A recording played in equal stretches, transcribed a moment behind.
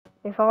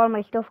If all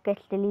my stuff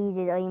gets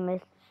deleted, I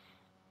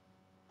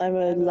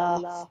would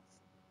laugh.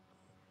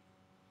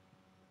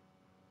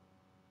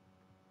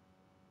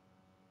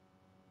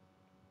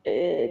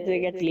 Did it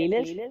get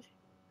deleted? Did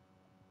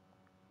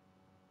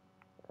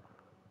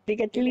it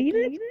get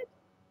deleted?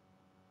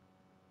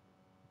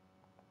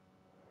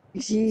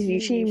 You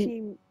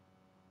seem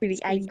really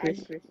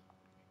angry.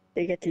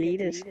 They get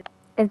deleted.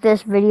 If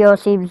this video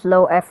seems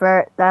low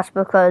effort, that's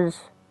because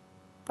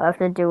I have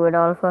to do it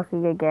all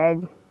fucking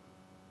again.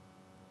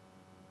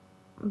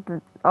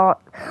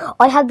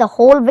 I had the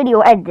whole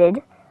video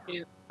edited.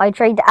 I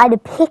tried to add a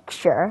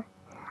picture,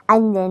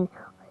 and then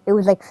it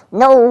was like,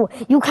 no,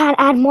 you can't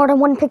add more than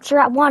one picture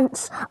at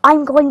once.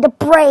 I'm going to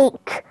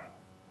break.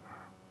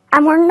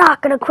 And we're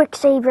not going to quick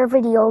save your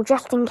video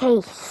just in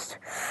case.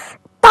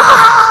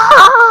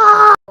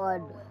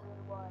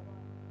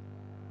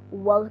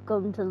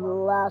 Welcome to The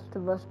Last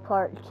of Us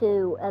Part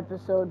 2,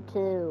 Episode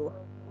 2.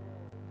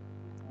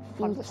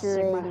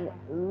 Featuring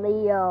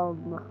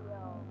Liam.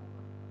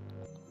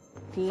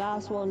 The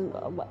last one.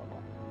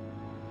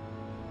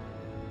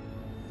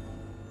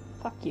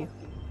 Fuck you.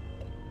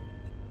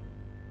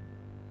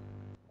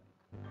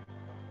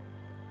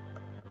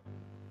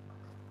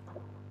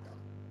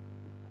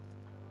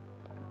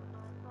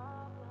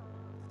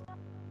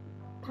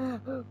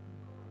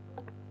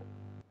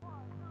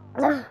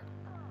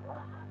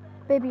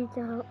 Baby,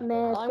 don't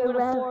mess I'm gonna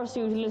around. force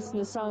you to listen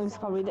to songs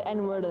probably the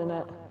N-word in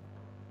it.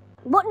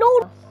 What?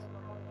 No!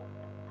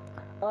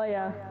 Oh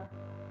yeah.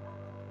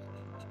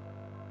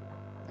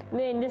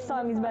 Then this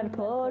song is about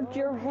put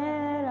your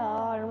head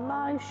on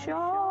my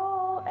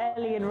shoulder.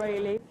 Ellie and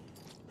Riley.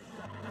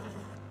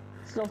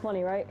 So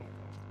funny, right?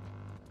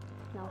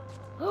 No.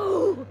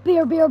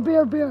 Beer. Yeah,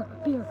 beer.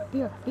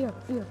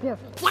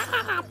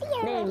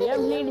 Man, you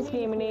haven't played this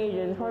game in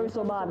ages. It's probably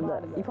so bad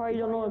at it. You probably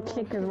don't know how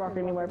clickers work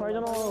anymore. You probably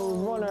don't know how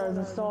runners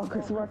and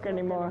stalkers work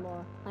anymore.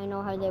 I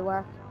know how they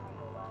work.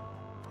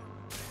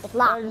 It's I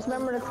locked. just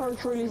remember the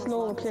crouch really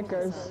slow with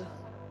clickers.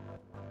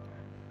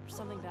 There's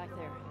something back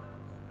there. I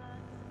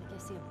think I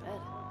see a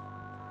bed.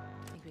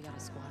 Think we got a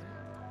squatter?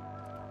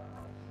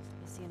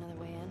 You see another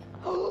way in?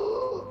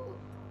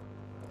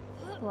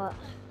 What?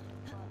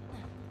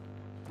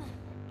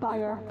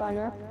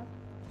 Banger.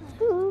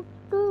 Boo,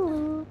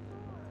 boo.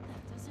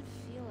 Doesn't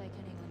feel like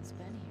anyone's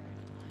been here in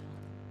a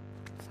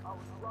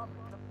while.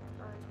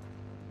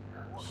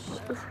 Shh.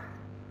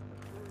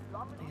 I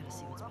gotta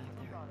see what's back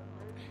there.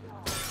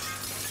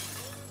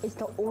 It's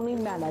the only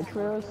man that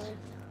drills.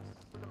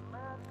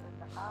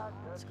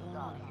 What's going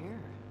on here?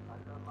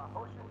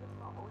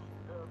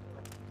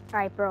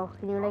 Alright, bro,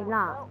 can you like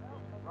not?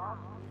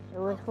 It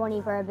was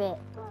funny for a bit.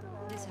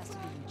 This has to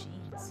be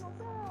Eugene's.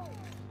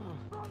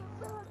 Huh.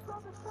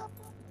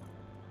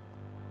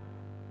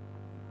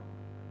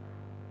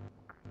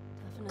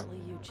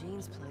 Definitely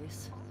Eugene's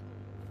place.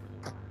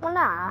 Well,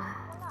 nah.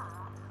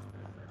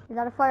 Is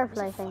that a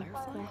firefly There's a thing?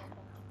 firefly?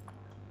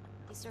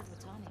 He served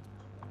with Tommy.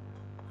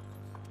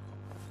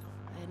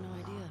 I had no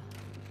idea.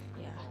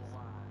 Yeah.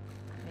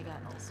 They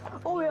got this.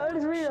 Oh yeah, I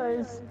just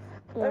realized.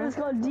 I just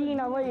got Dean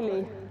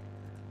O'Reilly.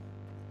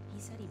 He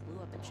said he blew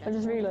up a checkpoint. I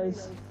just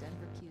realized.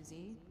 Denver QZ.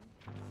 Killed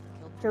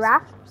two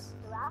Giraffe? soldiers,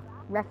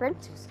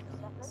 Reference? two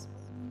civilians.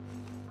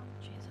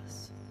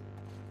 Jesus.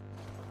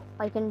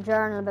 I can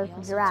journal He about the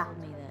also giraffe. told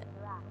me that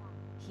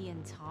he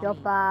and Tommy Yup,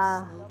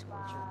 slow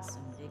tortured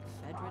some big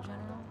Fedra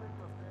general.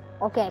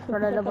 Okay, for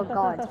the love of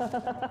God. Make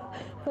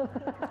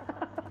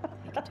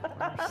it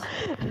worse.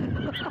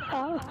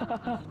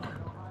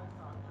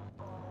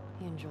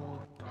 He and Joel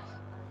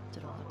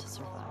did all to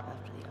survive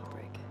after the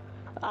outbreak.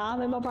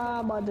 I'm in my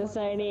prime, but this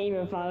ain't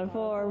even final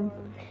form.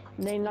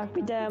 They knock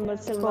me down,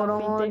 but still Hold my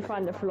feet they on.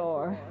 find the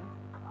floor.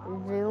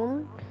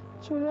 Zoom.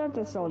 Shoot at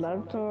the soul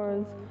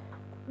outdoors.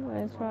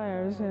 My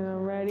fires and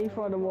I'm ready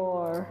for the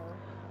war.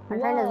 I'm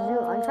trying to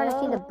zoom. I'm trying to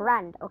see the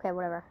brand. Okay,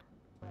 whatever.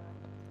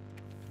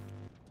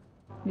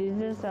 This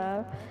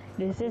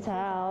is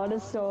how the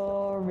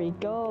story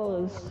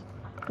goes.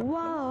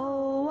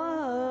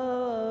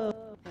 Whoa.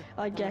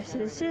 I guess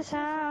this is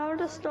how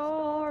the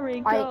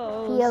story I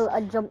goes. feel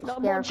a jump Not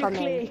scare bunch of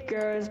coming.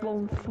 clickers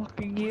won't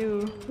fucking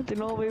you. They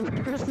know me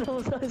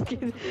personal, so I was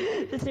kidding.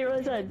 Just hear what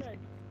I said.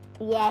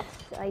 Yes,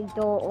 I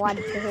don't want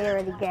to hear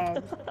it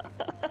again.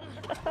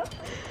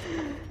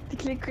 The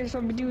clickers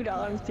from do that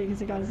honestly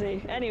because I can't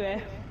see.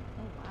 Anyway.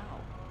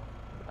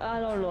 I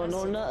don't know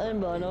nothing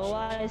but no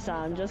ice,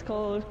 I'm just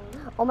cold.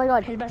 Oh my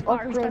God! His best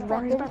part, his Upgrade best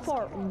part, his weapons. best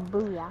part.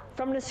 Booyah!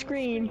 From the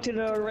screen to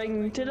the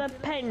ring to the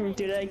pen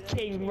to the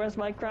king, where's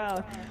my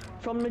crown?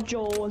 From the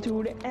Joel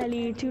to the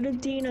Ellie to the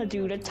Dina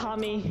to the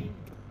Tommy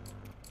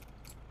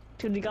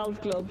to the golf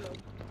club.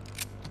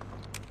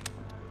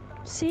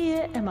 See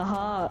it in my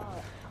heart.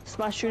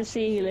 Smash through the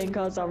ceiling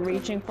cause I'm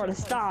reaching for the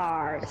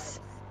stars.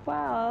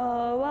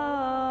 Whoa.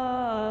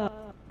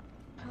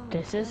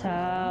 This is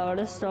how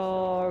the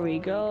story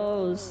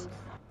goes.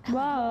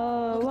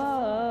 Whoa.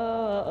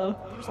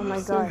 Oh my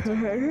God!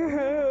 Story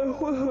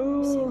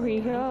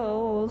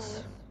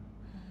goes.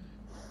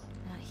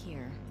 Not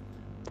here.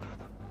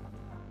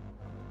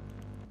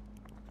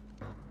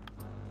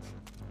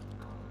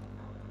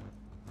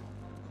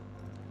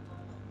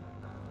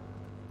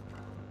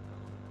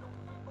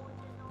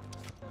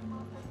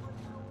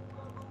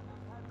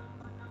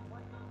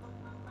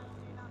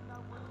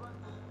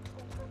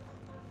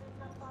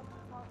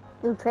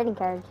 New trading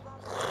cards.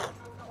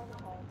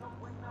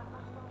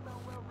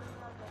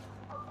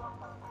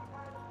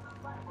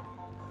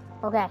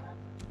 Okay.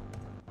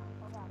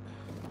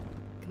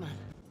 Come on.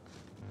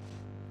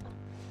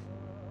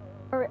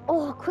 Alright.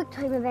 Oh, quick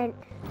time event.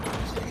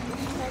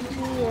 At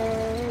the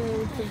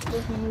edge of the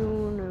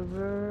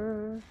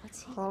universe.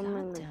 What's he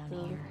Coming got down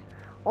soon. here?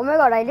 Oh my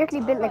god, I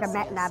literally built like a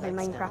MATLAB in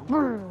Minecraft.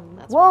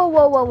 Whoa,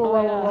 whoa, whoa, whoa, whoa,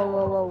 Oh, yeah. whoa,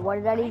 whoa, whoa. What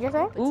did Daddy just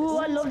say? Ooh,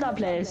 I love that For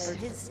place.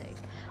 his sake.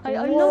 I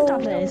Whoa, love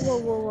that place. Whoa,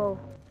 whoa, whoa,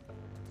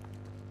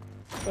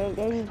 whoa.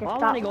 They need to I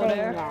stop wanna go saying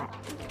there. that.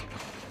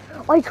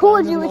 I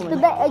told you There's it's the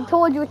moment. I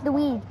told you it's the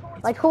weed.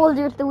 I told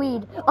you it's the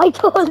weed. I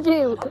told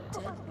you.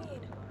 Dead weed.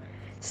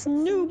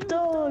 Snoop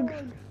Dogg.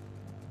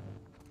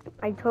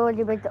 I told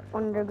you about the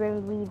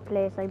underground weed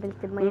place I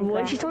built in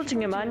Why is she Minecraft.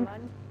 touching it, man?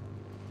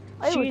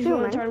 I would She's too,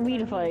 gonna man. turn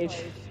weedified.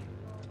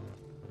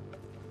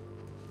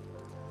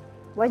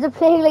 Why is it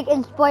playing like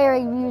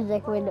inspiring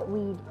music with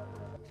weed?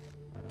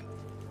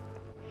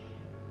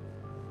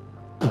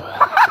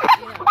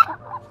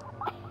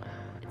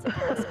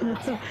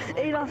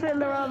 Ain't that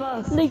Fiddler of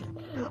us? Like,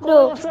 Oh,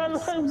 no, what's that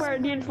long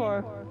bird in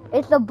for?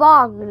 it's a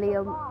bong,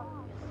 Liam.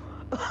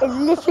 It's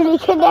literally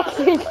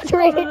connected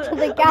straight to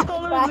the gas I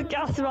thought it was a mask.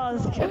 gas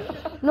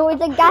mask. No,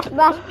 it's a gas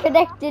mask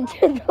connected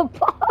to the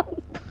bong.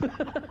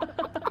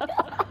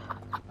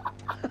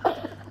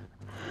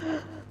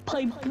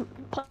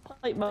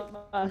 Pipe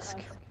mask.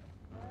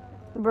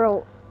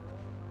 Bro,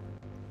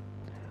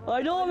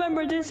 I don't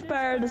remember this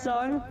part of the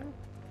song.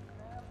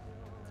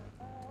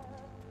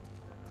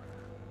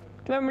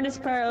 Do you remember this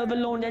part of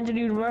Alone in the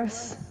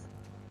Universe?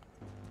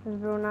 does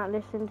bro not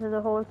listen to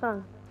the whole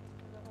song?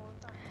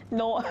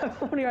 No,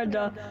 I've only heard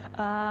the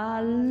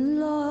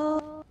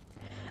Alone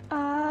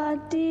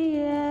at the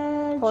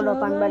edge. Hold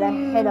up, I'm of gonna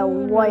the hit a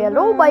while.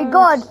 Oh my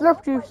god, universe.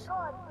 slurp juice.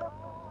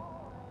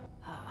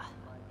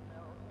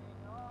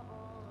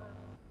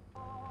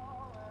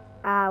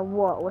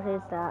 What? What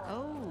is that?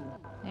 Oh,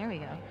 there we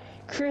go.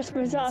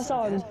 Christmas that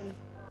song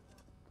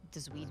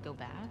Does weed go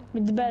bad?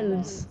 with the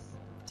bells.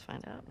 Let's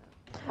find out.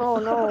 Oh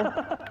no.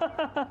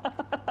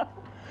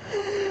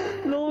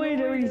 No way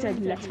they really said,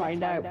 let's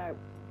find out.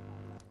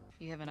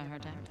 You having a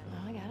hard time?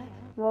 No, I got it.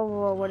 Whoa,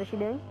 whoa, what is she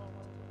doing?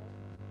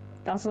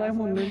 That's what I'm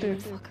wondering too.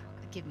 Fuck.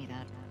 Give me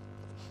that.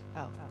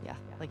 Oh, yeah.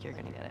 Like you're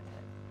gonna get it.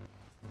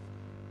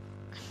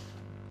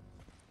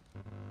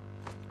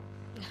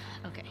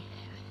 Okay.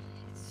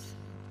 It's...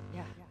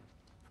 Yeah.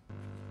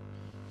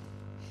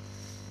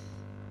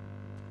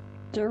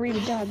 They're really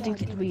that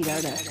addicted to weed,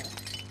 are they?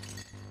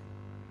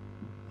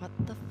 What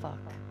the fuck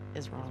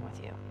is wrong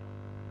with you?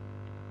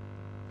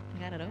 I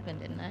got it open,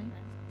 didn't I?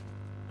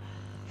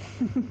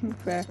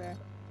 Fair.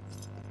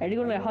 Are you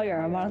gonna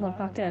hire a marathon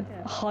cocktail?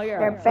 Hire.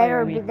 They're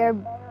fire better, me. they're...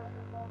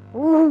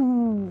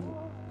 Ooh.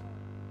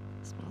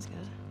 Smells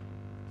good.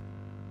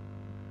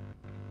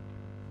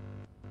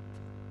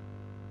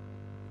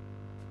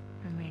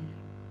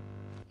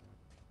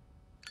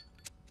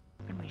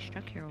 We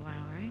stuck here a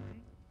while, right?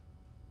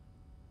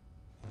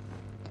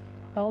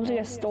 I don't think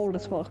I stole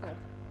this book.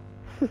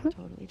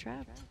 Totally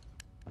trapped.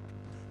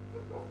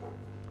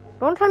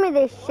 Don't tell me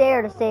they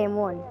share the same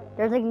one.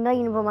 There's like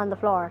 9 of them on the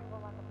floor.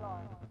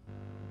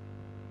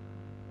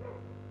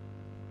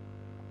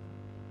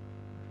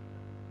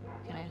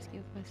 Can I ask you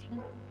a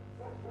question?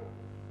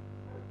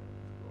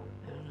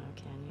 I don't know,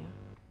 can you?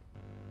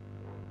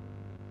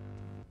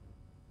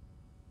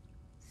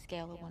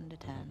 Scale of 1 to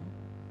 10.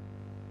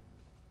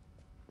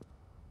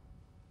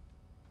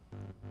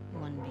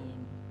 1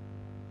 being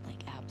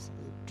like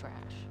absolute trash.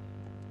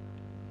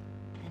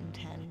 And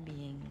 10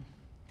 being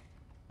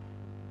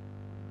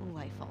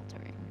life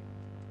altering.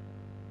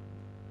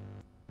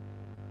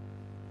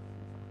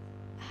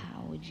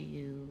 How would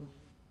you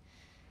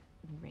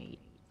rate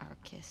our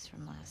kiss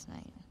from last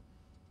night?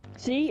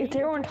 See, if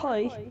they weren't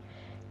high,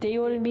 they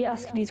wouldn't be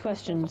asking these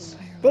questions.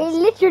 They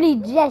literally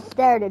just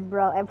started,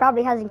 bro. It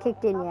probably hasn't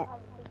kicked in yet.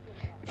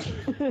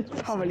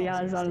 Probably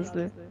has,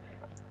 honestly.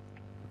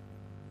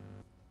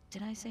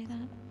 Did I say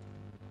that?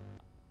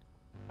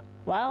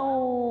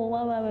 Wow.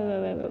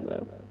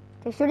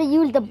 They should have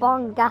used the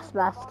bong gas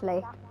mask,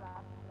 like.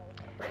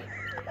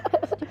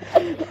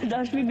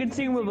 That should be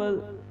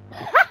consumable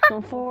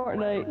for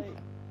Fortnite.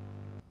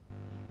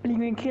 And you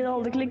can kill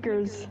all the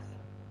clickers.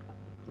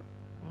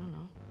 I don't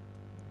know.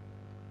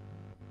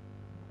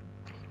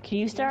 Can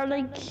you start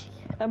like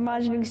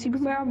imagining Super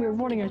Mario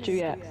running at you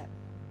yet?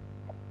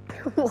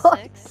 What?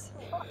 6?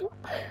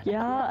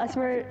 Yeah, it's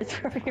where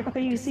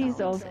you see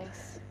stuff.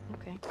 6.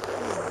 Okay.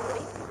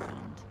 People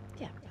around.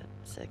 Yeah, but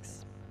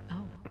 6.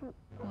 Oh.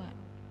 What?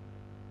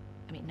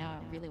 I mean, now I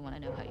really want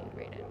to know how you'd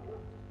rate it.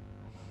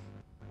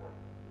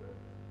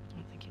 I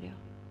don't think you do.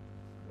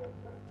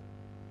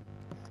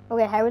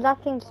 Okay, how is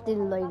that thing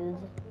still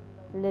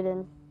lit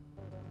in?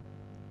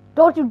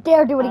 Don't you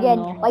dare do it I again.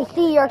 don't know. I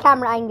see your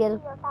camera angle.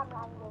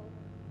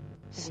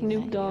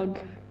 Snoop Dogg.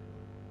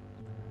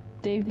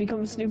 They've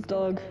become Snoop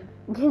Dogg.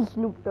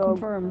 Snoop Dogg.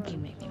 Confirmed. You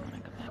make me want to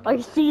go back. I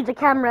see the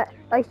camera.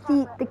 I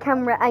see the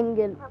camera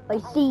angle. I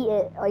see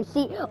it. I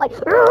see.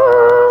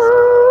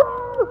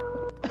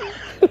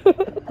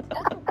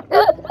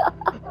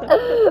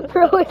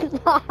 Bro is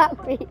not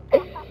happy.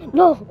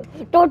 No,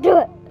 don't do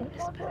it.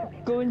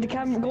 Go into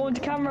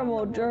camera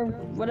mode or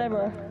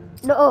whatever.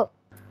 No.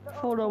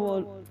 Photo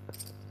mode.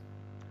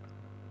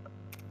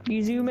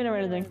 You zoom in or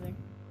anything.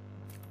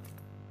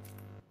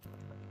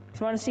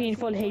 Just want to see in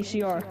full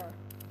HDR.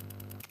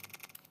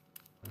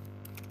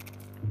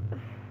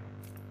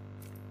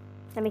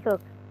 Let me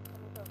cook.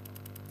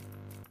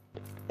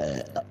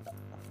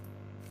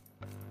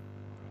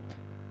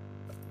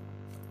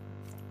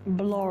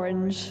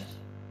 Blorange.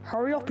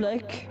 Hurry up,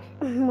 like.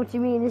 What do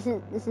you mean? This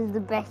is the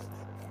best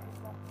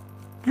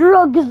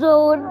drug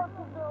zone.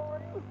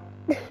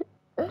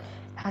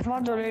 That's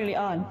what they're really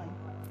on.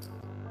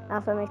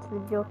 That's what makes the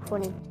joke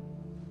funny.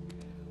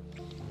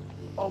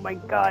 Oh my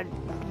god,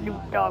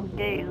 Snoop Dogg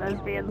gay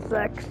lesbian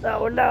sex.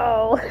 Oh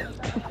no.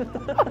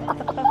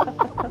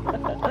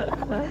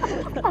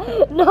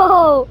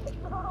 No.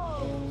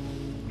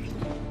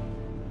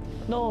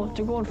 No,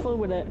 they're going full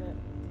with it.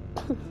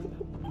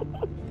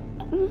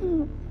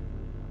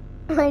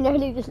 I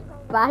nearly just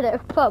spat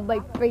it from my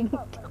drink.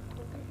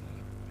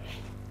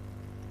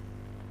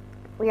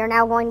 We are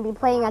now going to be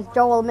playing as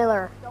Joel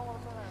Miller.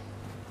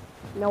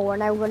 No, we're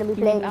now going to be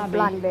playing as Abby?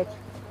 Blonde Bitch.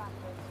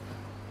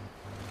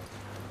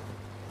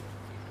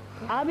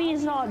 Abby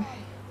is not.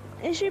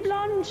 Is she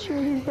blonde?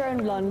 She's brown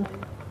blonde.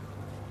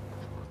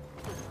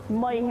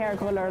 My hair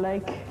color,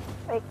 like.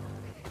 Like,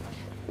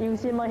 You can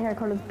see my hair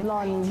color is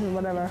blonde or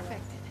whatever.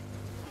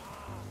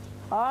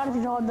 I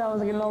honestly thought that was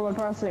like a normal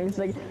person. It's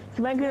like,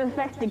 to make an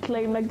effective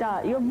claim like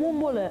that, you have one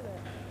bullet.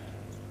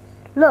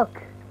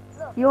 look,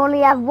 you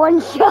only have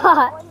one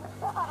shot.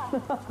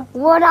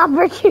 One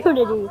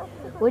opportunity.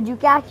 Would you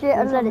capture it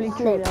or let it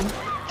slip?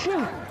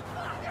 Shoot!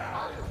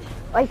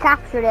 I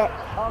captured it.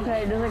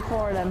 Okay, there's like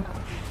 4 of them.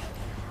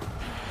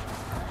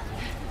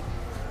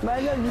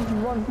 Maybe I'll just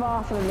run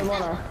faster than the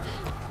runner.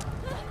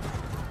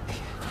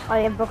 I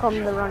have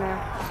become the runner.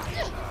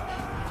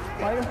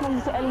 Why the fuck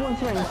is the L1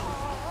 swing?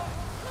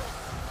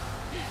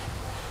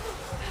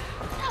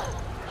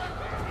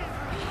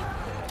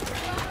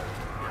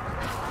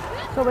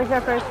 Subway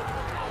Surfers.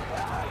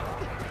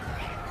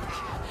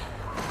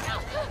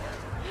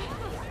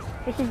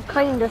 This is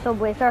kind of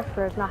Subway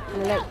Surfers, not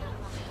gonna lie.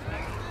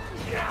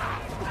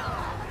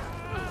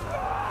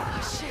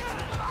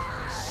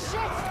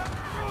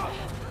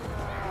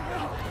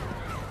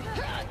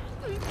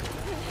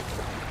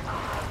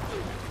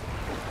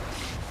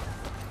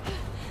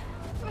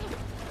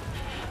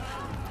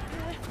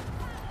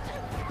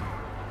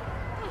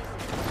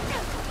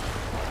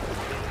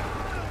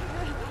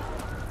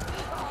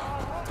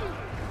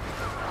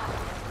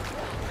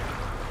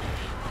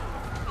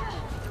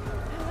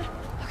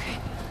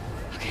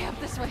 Okay, up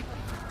this way.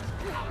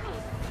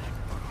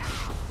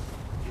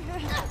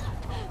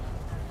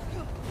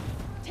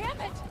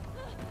 Damn it!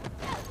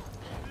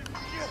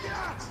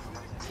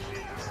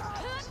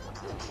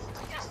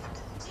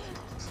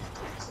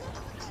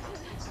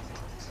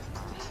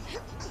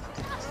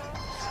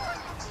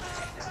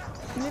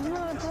 You've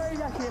not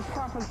tried actually a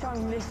proper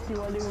song list to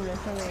while doing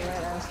this anyway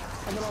right now.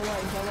 I don't know why,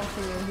 because I'm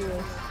watching you do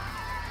this.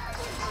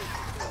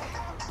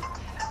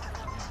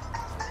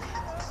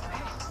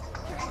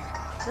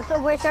 The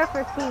Subway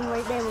Surfers team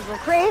right there will go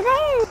crazy.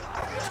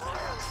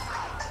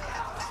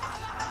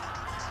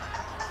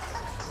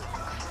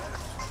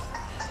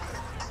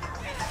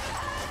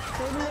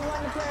 Maybe they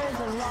want to play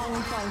the wrong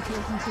song to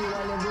listen to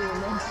while they're doing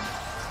this.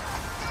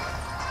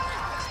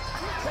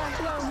 That's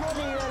so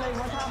funny, you're like,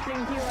 what's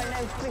happening to you right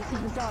now is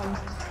fixing the song.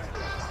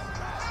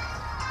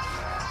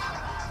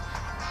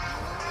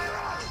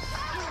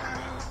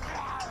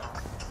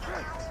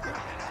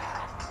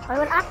 I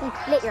will actually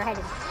split your head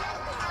in.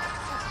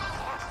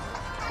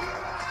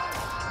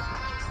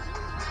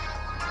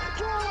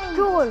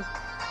 Joel!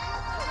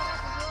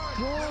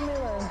 Joel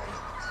Miller.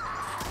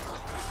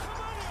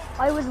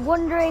 I was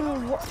wondering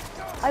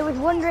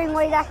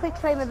why that quick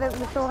time event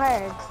was so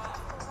hard.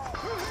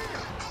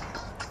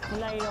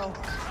 Now you know.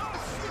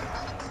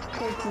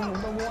 Taking the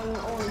one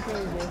only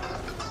crazy.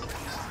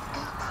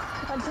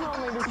 I told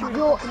me the truth.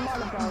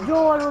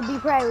 Joel would be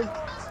proud.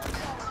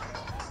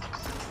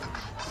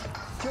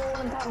 Joel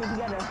and Tommy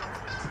together.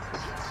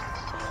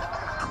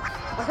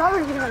 I thought we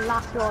were gonna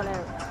lock Joel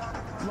out.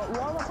 But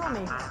what about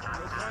Tommy?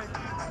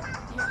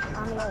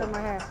 Tommy's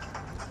somewhere here.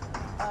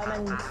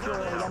 And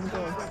Joel, I'm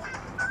Joel.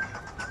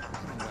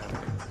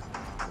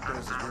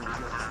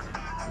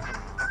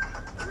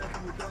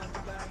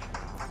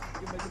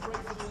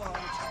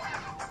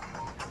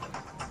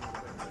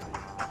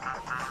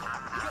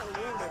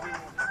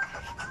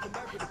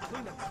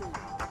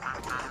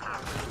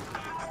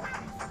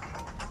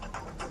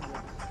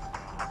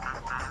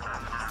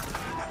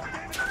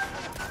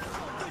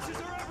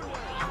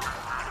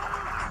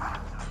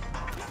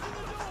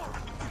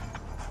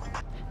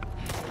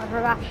 I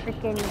forgot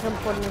freaking some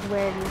pudding is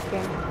weird in this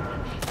game.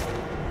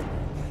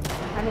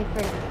 I mean,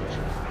 free.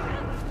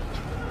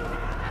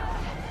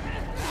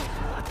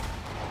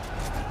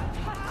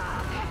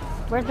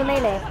 Where's the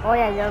melee? Oh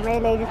yeah, your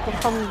melee just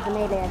becomes the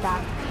melee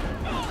attack.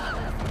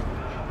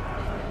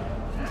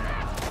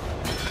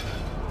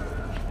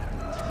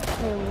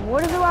 Okay,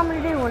 what do I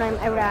want to do when I'm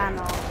out of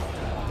ammo?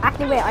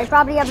 Actually, wait, I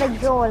probably have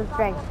like Joel's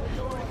strength.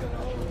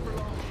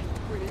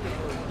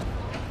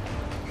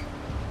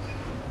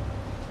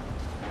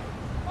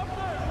 Up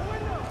there, the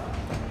window!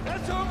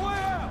 That's our way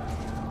out!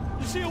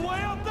 You see a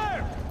way up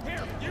there?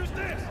 Here, use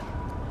this!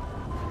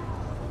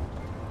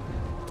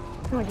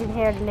 I can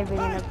hear living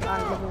on the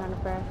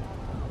prayer.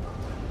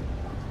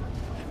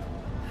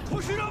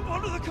 Push it up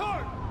onto the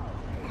cart!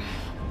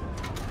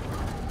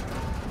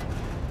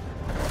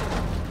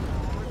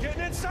 We're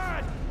getting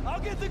inside!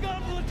 I'll get the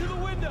gauntlet to the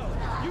window!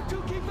 You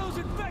two keep those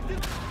infected...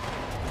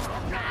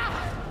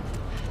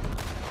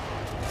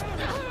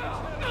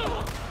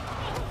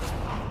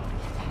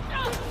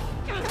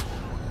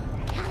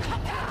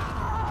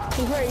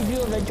 He's very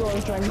good at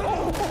Joel's strength.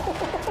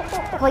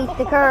 Fight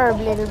the curb,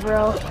 little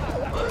bro.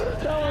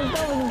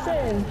 That was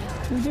insane.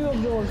 You do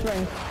have Joel's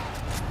strength.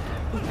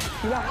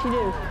 You actually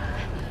do.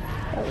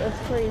 That's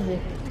crazy.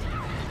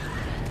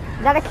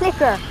 Is that a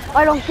clicker?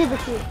 I don't give a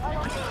shit.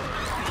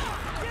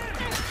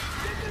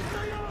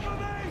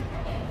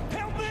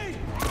 Help me!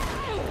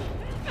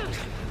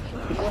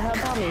 Well, help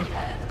Tommy.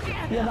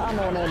 You have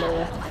ammo on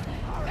there.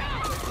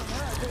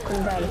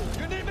 Couldn't tell. You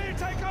need me to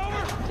take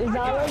over? Is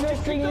that what they're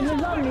singing the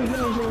zombie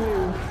finishing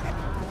move?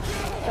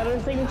 That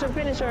is signature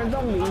finisher of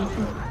zombies.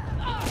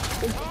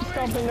 It's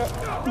stopping their...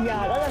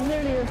 Yeah, that's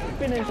nearly a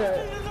finisher.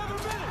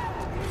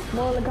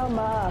 Mortal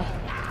Kombat.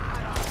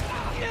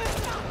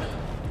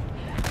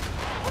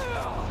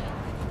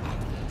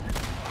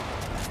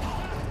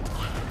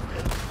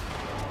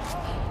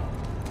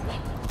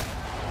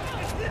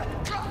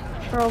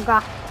 Bro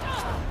got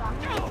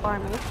for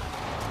me.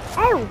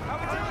 Ow!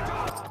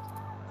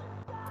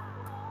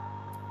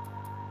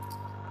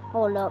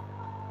 Hold up.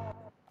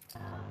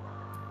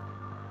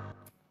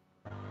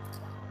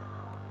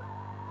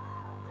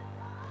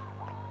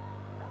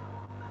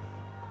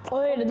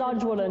 Oh yeah, the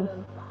dodge button.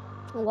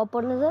 What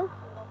button is it?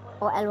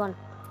 Oh, L1.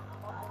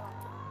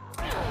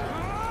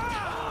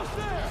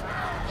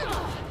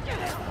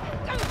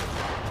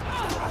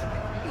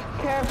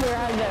 Careful your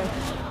hand there.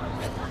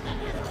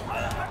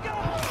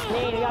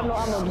 Nee, you have no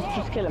ammo,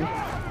 just kill him.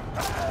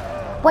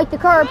 Fight the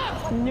curb!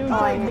 New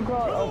time to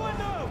crawl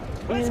up.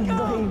 He's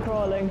dying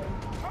crawling.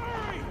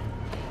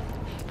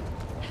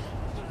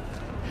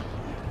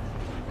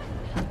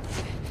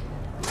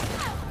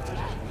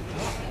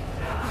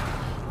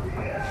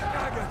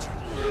 I got you.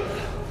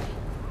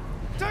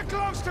 They're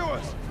close to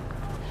us!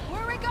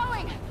 Where are we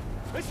going?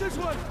 It's this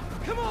one!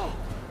 Come on!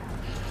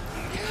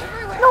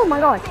 Oh my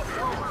god!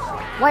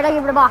 Why'd I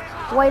give it a box?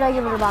 Why'd I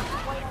give it a box?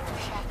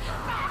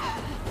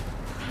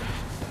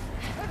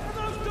 Head for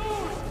those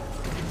doors!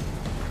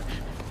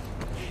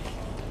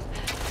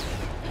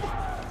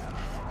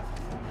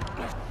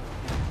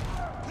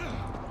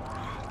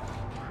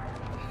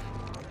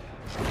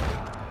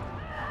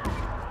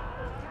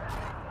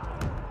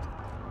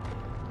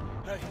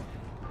 Hey,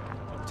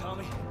 I'm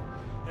Tommy.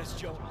 That's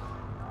Joel.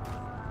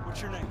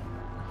 What's your name?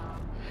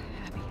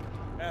 Abby.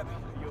 Abby,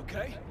 are you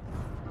okay?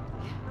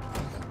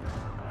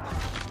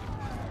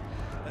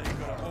 That ain't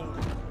gonna hold.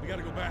 We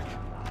gotta go back. We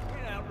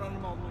can't outrun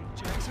them all the way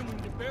to Jackson. We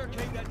need to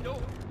barricade that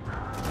door.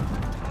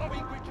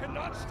 Tommy, we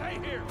cannot stay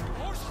here.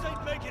 Horses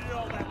ain't making it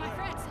all that My way.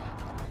 friends.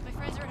 My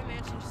friends are in a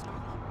mansion just north.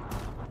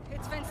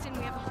 It's fenced in.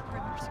 We have a whole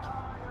perimeter secure.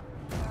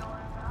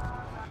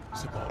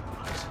 Zip all the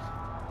locks.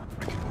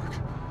 Make it work.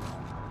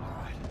 All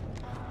right.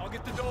 I'll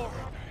get the door. All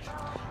right.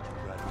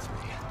 Right with me.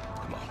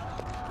 Come on.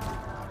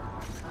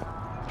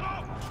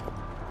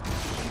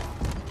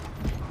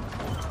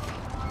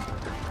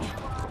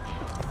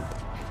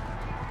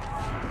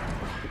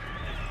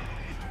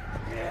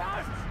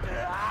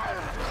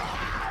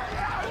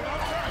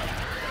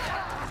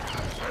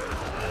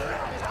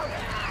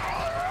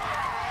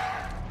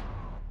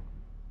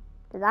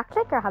 Did that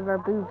clicker have her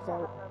boobs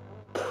out?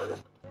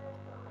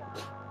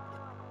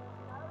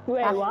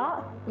 Wait,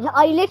 what? Yeah,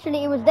 I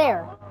literally, it was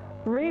there.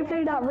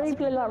 Replay that,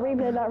 replay that,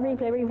 replay that,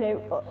 replay.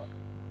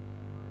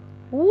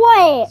 Wait!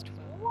 I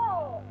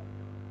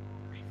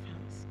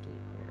found a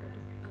skateboard.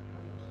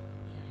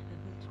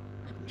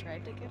 I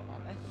tried to get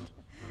on it.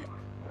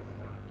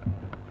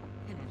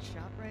 And it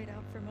shot right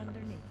out from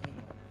underneath me.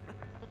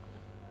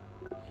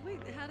 Wait,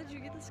 how did you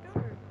get the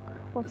scar?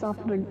 What's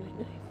happening?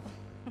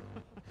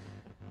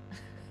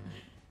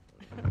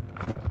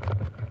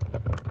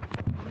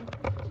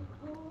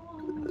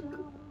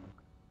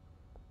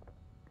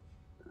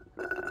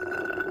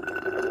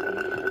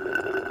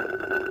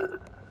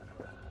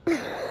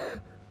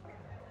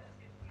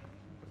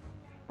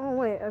 Oh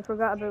wait, I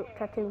forgot about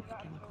tattoos.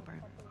 Chemical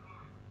burn.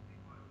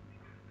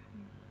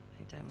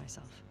 I did it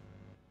myself.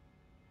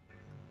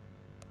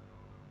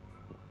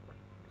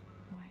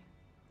 Why?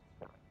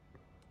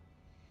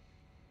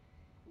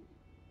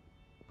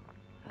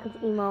 Cause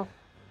emo.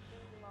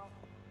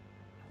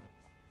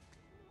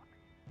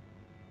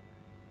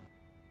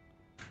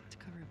 To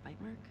cover a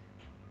bite mark?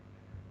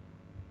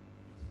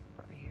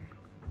 Right here.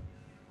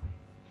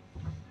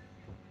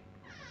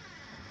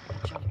 I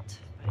jumped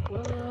by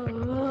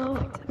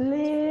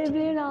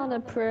Living on a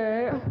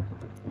prayer.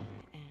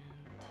 and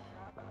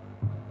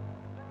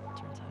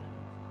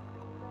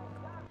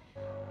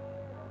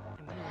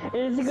It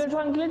is a good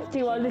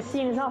tranquility while this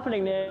scene is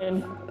happening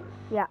then.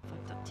 Yeah.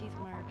 Fucked up teeth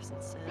marks,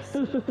 it says.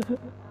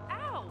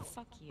 Ow!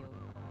 Fuck you.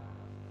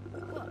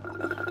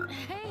 Well,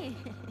 hey!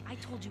 I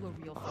told you a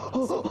real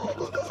fucking story. I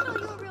did tell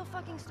you a real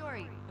fucking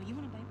story. Oh, you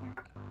want a bite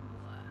mark?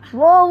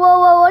 Whoa, whoa,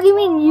 whoa, what do you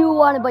mean you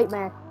want a bite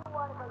mark?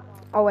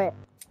 Oh, wait.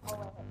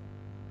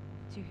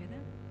 Did you hear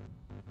that?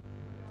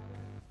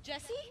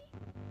 Jesse?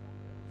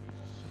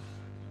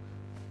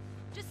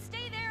 Just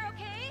stay there,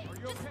 okay? Are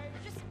you okay?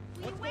 Just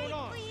will What's you wait, going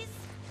on? please?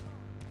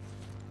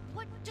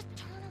 What? Just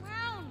turn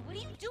around. What are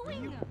you Are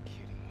doing? you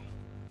kidding me?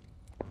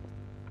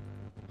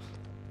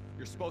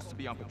 You're supposed to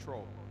be on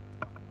patrol.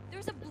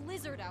 There's a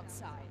blizzard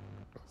outside.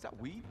 Is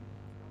that weed?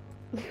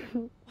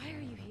 Why are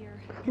you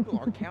here? People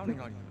are counting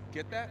on you.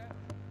 Get that?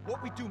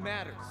 What we do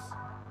matters.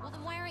 Well,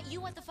 then why aren't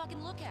you at the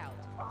fucking lookout?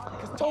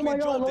 Because Oh Tommy my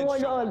and Joel god, oh didn't my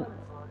show up.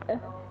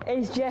 god.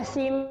 Is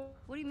Jesse...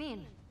 What do you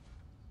mean?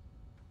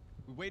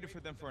 We waited for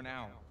them for an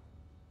hour.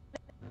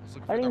 Was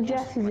looking I for think their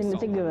horses Jesse's with in my the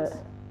thick of it.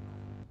 cell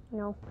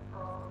No.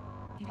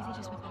 Maybe they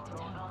just went back to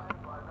town.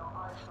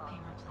 Without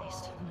being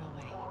replaced. No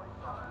way.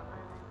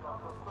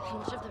 How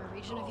much of the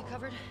region have you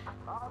covered?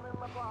 How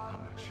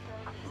much?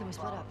 Then we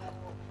split up.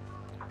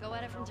 Go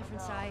at it from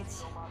different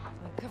sides.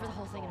 We'll cover the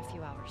whole thing in a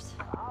few hours.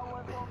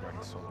 We're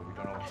running solo. We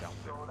don't know what's out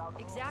there.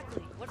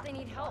 Exactly. What if they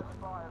need help?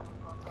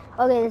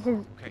 Okay, this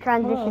is Okay.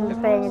 transition to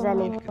playing as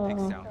Ellie. You can pick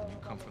south and you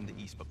come from the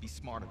east, but be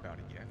smart about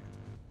it, yeah?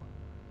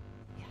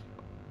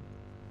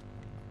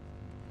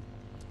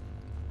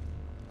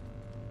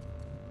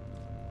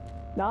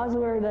 That was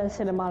where the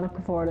cinematic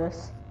before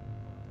this.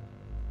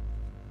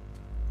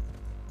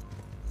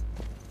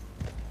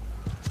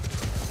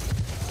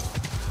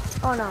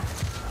 Oh no.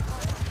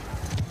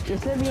 You're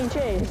still being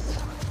chased.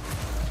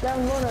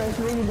 Them runners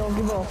really don't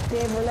give up.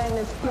 They've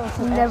relentless plus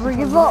and Never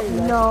extra give up.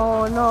 survival.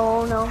 No,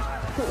 no, no.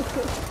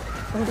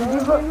 Never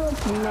give up. No.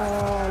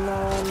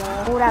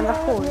 Oh, that's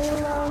a fool. Let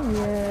me love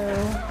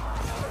you.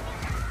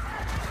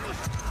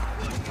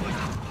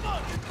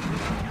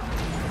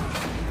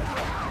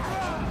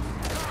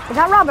 Is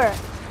that Robert?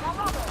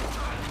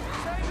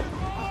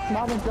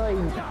 Robert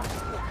died.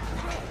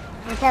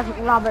 I can't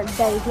Robert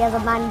died. He has a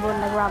man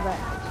bun like Robert.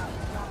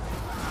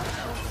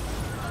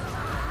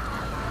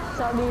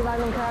 So many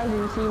random characters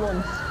you see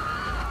once.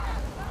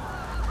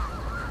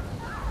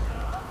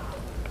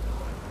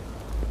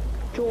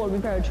 Joel, be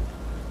prepared.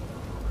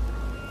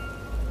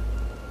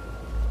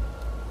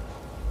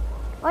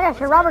 Oh yeah,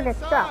 sure, Robert gets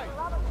struck.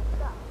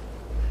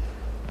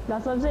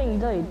 That's what I'm saying, he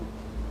died.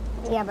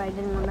 Yeah, but I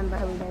didn't remember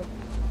how he died.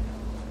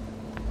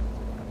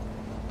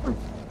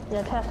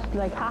 Yeah, test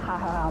like ha ha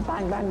ha ha,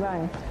 bang bang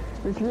bang.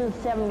 This little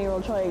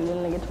 7-year-old child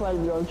and like a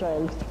 12-year-old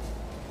child.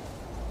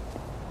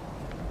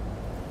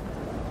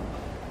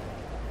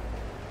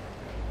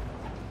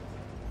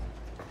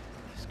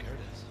 Scared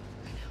us.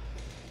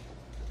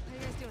 How you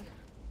guys doing?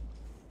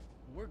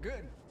 We're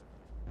good.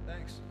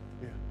 Thanks.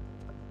 Yeah.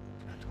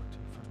 Can I talk to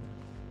you for a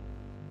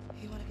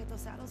minute? You want to get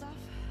those saddles off?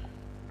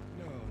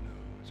 No,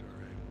 it's all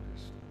right. We'll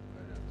just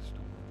ride out the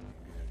storm when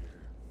we get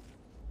here.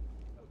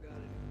 Oh, got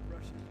any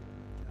brushes?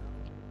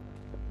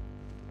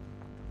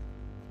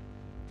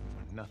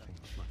 Nothing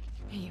but lucky.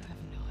 You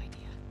have no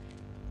idea.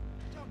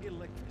 Don't get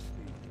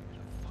electricity. Where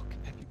the fuck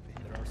have you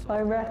been? There are so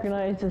I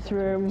recognize this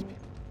room.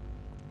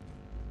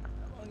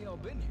 How long y'all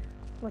been here?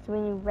 What do you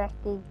mean you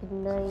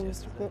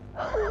recognize it?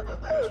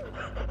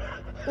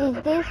 Is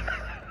this?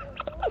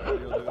 Y'all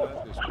do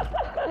that this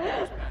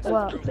way.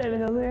 Well,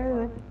 Standing over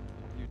there.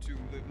 You two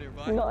live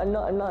nearby?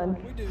 Nothing.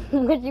 We do.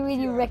 what do you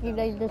mean you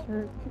recognize this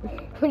room?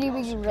 What do you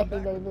mean you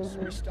recognize this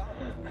room? Stop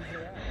if we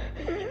head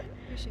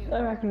out.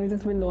 I recognize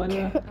this window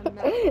anyway.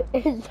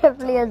 It's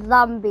definitely a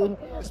zombie.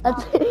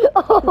 That's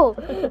oh,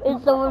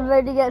 is someone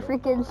ready to get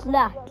freaking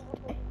snacked?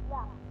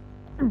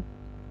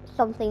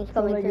 Something's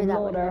coming like through a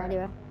that window motor.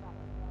 anyway.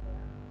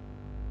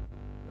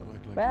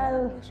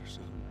 Well,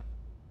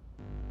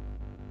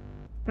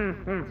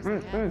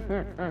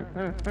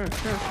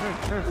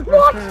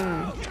 What?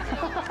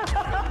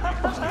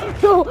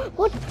 No,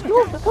 what?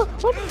 No, what?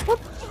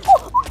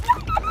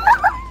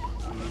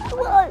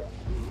 What?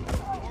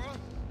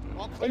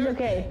 it's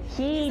okay.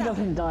 He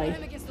doesn't die.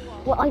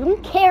 Well, I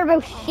don't care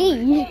about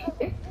she.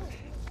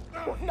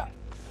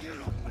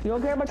 You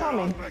don't care about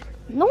Tommy?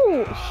 No,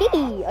 she.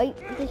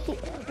 She.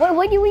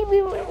 What do you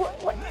mean?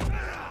 What?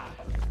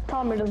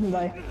 Tommy doesn't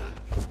die.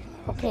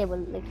 Okay, well,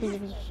 like he's a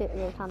piece of shit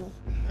there, Tommy.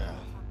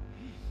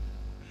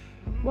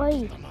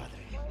 Why?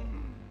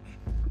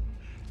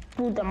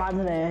 Puta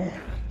madre.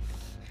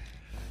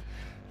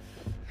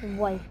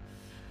 Why?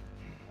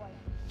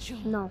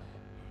 No.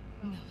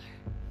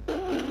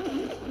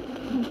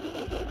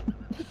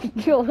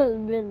 Joel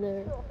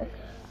Miller.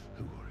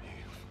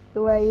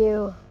 Who are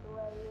you?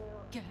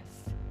 Guess.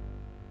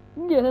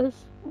 Yes.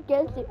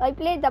 Guess it. I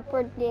played that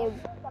first game.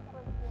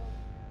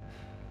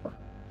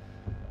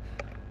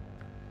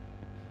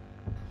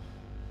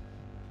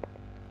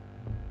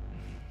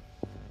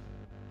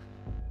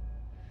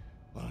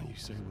 Why don't you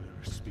say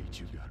whatever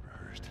speech you got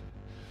rehearsed?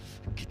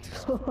 Get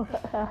this.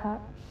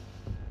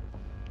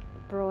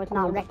 Bro, it's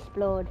not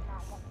Rexplode.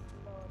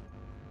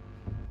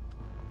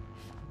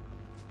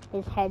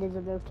 His head is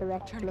about to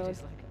explode. Tourniquet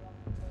his leg.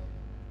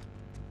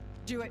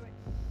 Do it.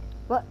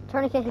 What?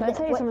 Tourniquet Can I his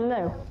tell you something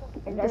now?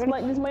 This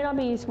might not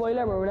be a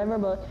spoiler or whatever,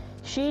 but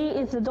she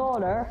is the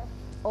daughter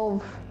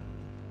of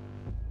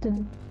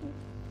the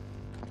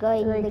guy,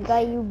 like- the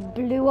guy you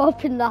blew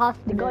up in the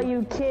hospital. guy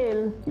you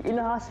kill in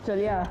the hospital,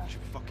 yeah.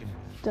 Should fucking.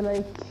 The like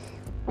I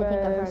think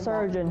I've heard that.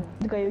 surgeon,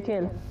 the guy you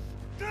kill.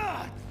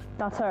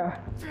 That's her.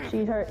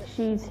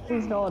 She's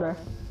his daughter.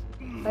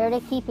 Why are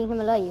they keeping him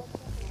alive?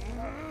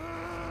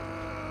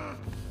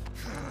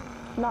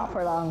 Not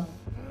for long.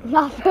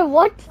 Not for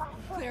what?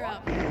 Clear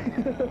out.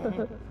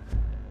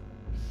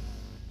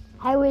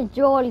 How is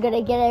Joel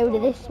gonna get out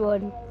of this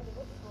one?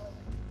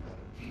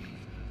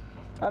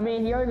 I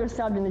mean, he already got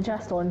stabbed in the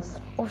chest once.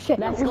 Oh shit!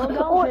 Let's go Oh,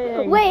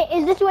 golfing. wait,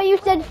 is this what you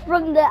said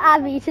from the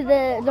Abbey to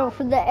the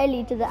from the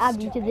Ellie to the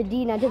Abbey to the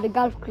Dina to the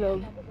golf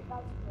club?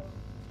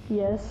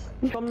 Yes.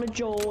 From the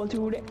Joel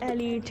to the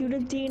Ellie to the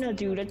Dina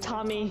to the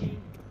Tommy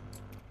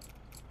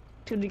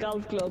to the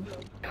golf club.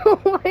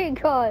 Oh my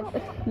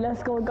god!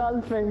 Let's go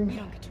golfing. We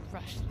don't get to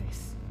rush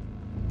this.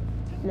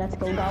 Let's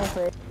go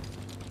golfing.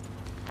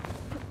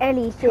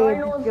 Ellie I saved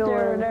know it's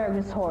Joel. there of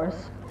his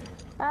horse.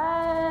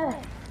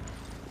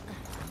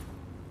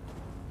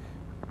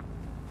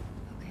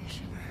 Okay,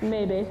 sure.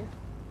 Maybe.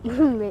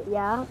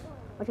 Yeah.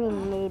 What do you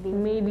mean maybe?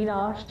 Maybe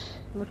not.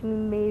 What do you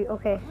mean maybe?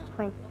 Okay,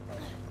 fine.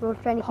 We're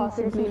trying to keep it a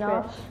Possibly secret.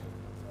 not.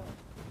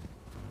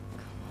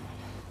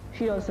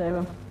 She does save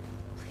him.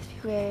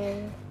 Yeah.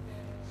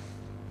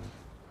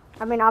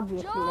 I mean,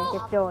 obviously,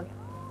 like it's Joel.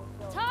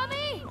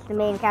 Tommy! It's the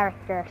main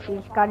character.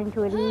 She's got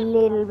into a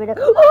little bit of.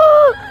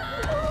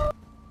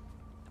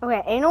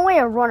 Okay, ain't no way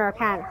a runner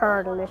can't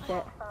hurdle this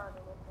shit.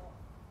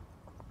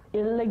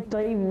 It'll like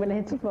dive when it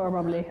hits the floor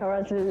probably, or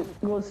else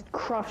it goes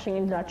crashing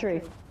into that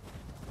tree.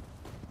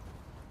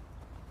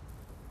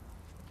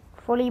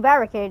 Fully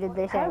barricaded,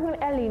 they How say.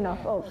 can Ellie not?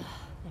 Oh,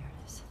 There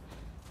it is.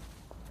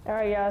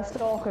 alright, yeah,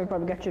 Stalker would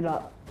probably get you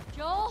that.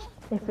 Joel?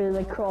 If it's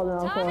like crawling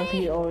on floor,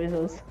 he always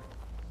does.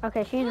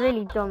 Okay, she's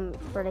really dumb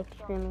for like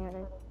screaming at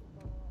it.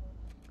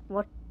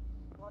 What?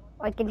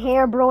 I can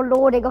hear bro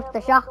loading up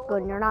the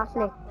shotgun. You're not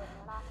slick.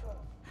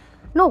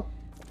 No!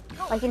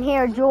 I can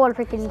hear Joel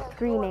freaking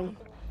screaming.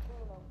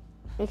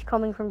 He's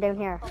coming from down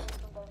here.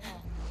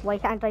 Why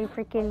can't I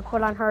freaking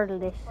full on hurdle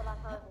this?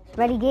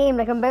 Ready game,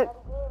 like I'm about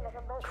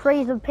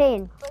crazy of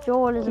pain.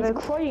 Joel is He's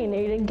about. crying,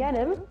 you didn't get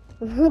him.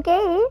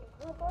 Okay.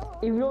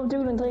 If you don't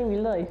do it in time,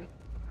 you'll die.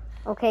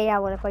 Okay, yeah,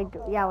 well, if I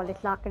do. Yeah, well,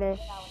 it's not gonna.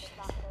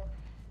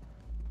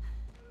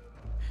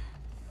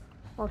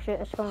 Oh shit,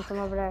 it's coming from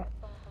over there.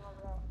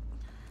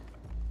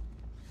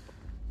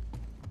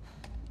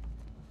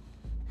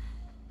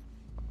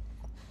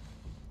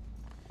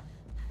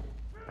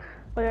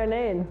 Oh, you're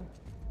Lane.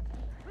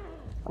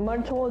 I might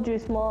have told you a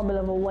small bit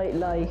of a white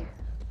lie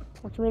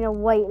What do you mean a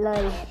white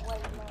lie?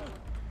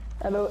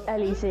 about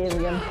Ellie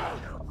saving him.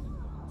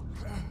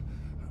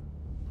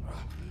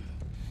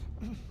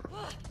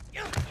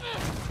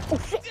 Oh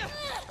shit!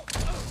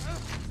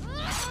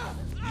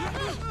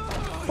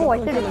 Oh, I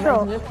did it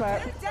throw. This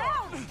part.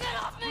 Down! Get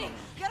off me!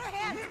 Get her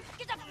hands!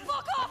 Get the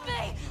fuck off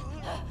me!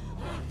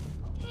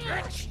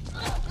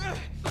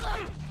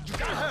 You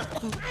got her!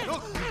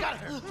 Look, you got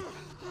her!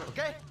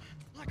 Okay?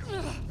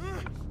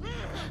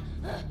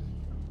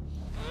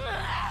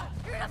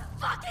 You're gonna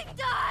fucking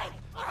die!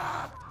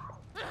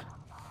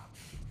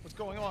 What's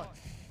going on?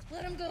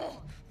 Let him go!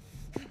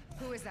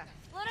 Who is that?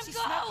 Let him She go!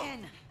 snuck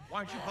in. Why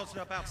aren't you posted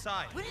up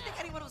outside? We didn't think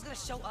anyone was gonna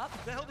show up.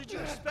 What the hell did you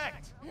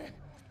expect?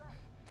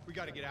 We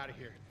gotta get out of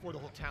here before the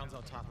whole town's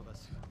on top of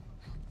us.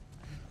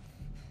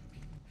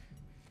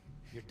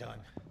 You're done.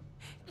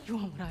 You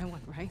want what I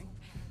want, right?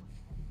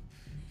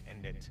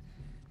 End it.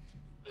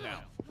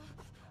 Now.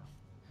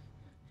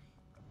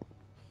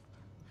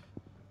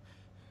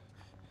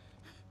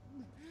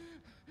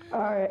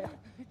 Alright.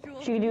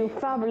 She can do a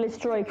fabulous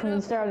strike from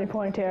the starting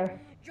point here.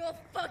 Joel,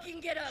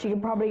 fucking get up! She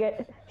can probably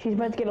get. She's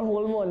about to get a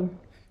hole in one.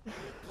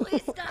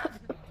 Please stop!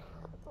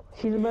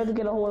 She's about to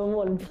get a hole in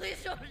one.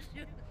 Please don't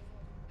shoot!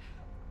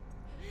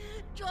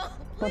 Joel,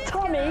 But please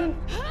Tommy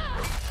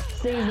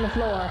stays on the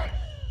floor.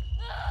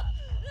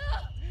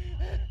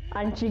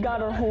 And she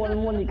got her hole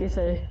in one, you could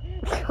say.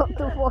 Shut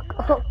the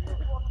fuck up.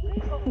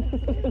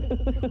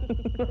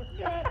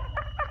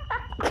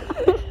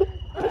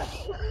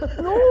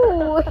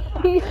 No,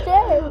 he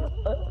said.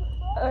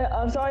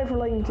 I'm sorry for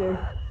lying to you,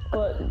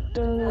 but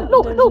there's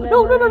No, there's no, never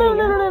no, no, no, no, any-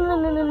 no,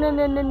 no, no, no,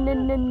 no, no, no, no,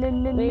 no, no, no,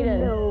 no, Nathan,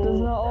 there's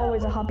no. not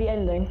always a happy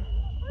ending.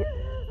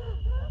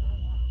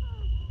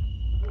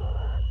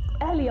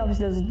 Ellie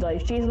obviously doesn't die.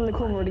 She's on the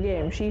cover of the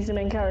game. She's the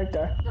main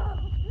character.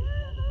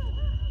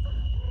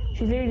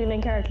 She's literally the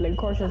main character. Like, of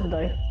course she doesn't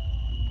die.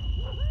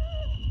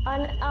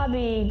 And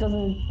Abby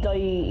doesn't die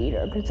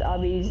either, because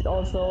Abby's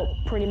also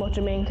pretty much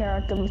a main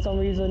character for some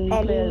reason. You play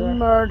as Ellie her.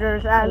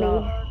 murders Ali.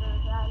 No.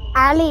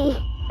 Ali.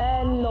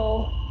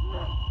 No.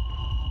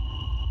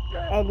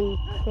 Ellie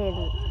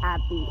killed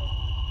Abby.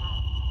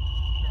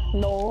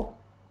 No.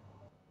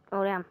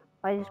 Oh damn,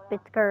 I just bit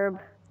the curb.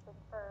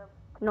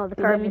 No, the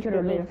Then curb you just could bit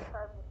have me. lived.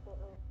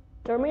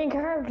 They're main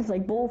characters,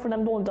 like both of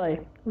them don't die.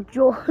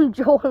 Joel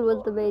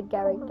was the main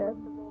character.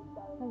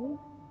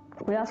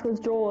 We ask us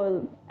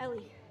Joel,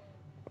 Ellie.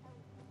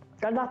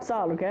 and that's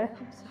all, okay?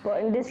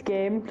 But in this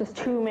game, there's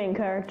two main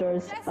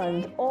characters,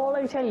 and all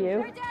I tell you,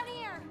 They're down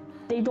here.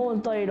 they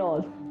don't die at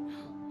all.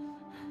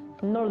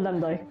 None of them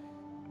die.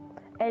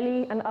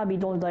 Ellie and Abby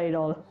don't die at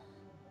all.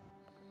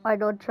 I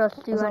don't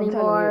trust you That's what I'm telling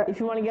anymore. you. If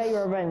you want to get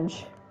your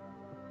revenge,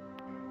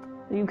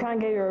 you can't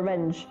get your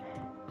revenge.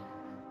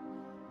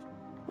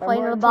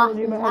 Final Remember I boss told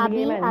you is about how the Abby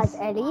game as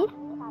ends? Ellie.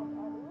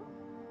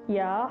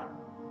 Yeah.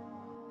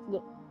 Yeah.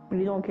 But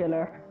you don't kill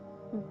her.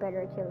 You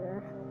better kill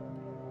her.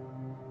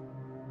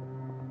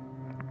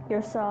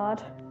 You're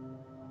sad.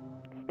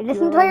 In this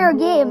You're entire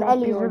blowing game, up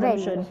Ellie's your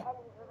revenge. redemption.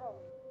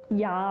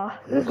 Yeah.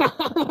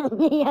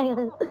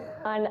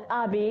 And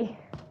Abby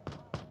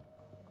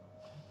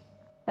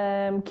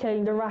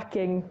killing the Rat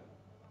King.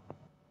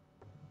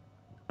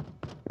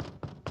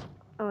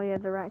 Oh yeah,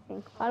 the rat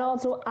king. And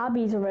also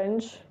Abby's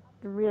revenge.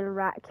 The real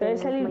rat Can king I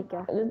is tell you,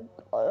 Micah.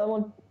 I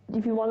want,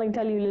 if you want, I can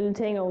tell you a little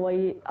thing on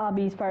why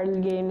Abby's part of the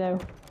game now.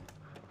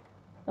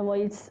 And why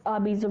it's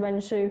Abby's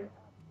revenge too.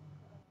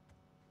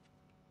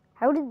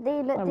 How did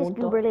they let I this won't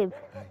goober live?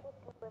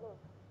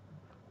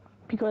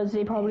 Because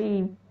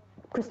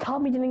because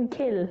Tommy didn't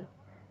kill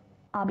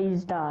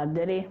Abby's dad,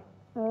 did he?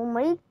 Oh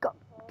my god,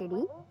 did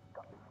he?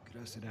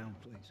 Could I sit down,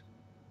 please?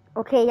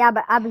 Okay, yeah,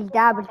 but Abby's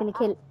dad was gonna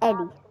kill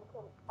Ellie.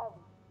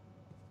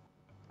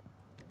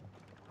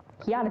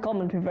 He had a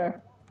comment, to be fair.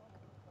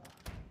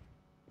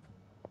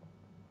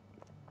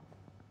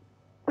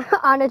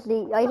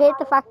 Honestly, I hate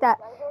the fact that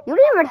you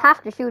didn't even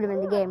have to shoot him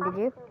in the game, did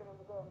you?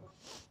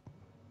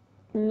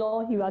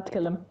 No, you had to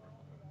kill him.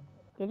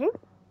 Did you?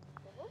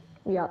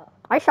 Yeah.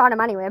 I shot him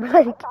anyway, but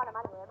like,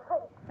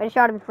 I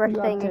shot him first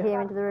You thing have he to.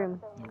 came into the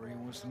room. Maria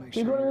wants to make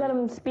You're sure. gonna let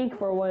him speak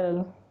for a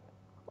while,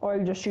 or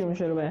you just shoot him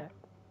straight away.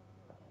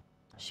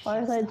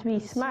 I decided to be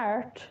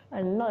smart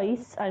and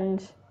nice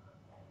and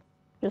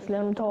just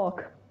let him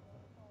talk.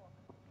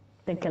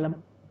 Then kill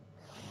him.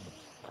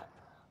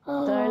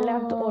 Then I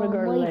left the other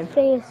girl My alive.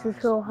 face is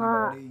so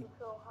hot. Need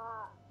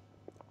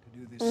to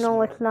do this No,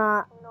 smart. it's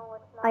not.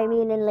 I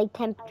mean in like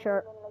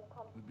temperature.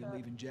 We've been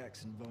leaving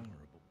Jackson vulnerable.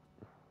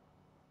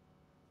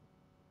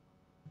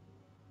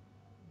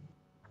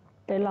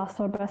 They lost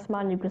their best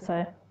man, you could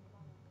say.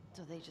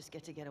 So they just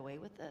get away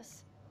with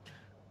this?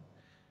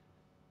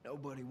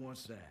 Nobody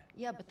wants that.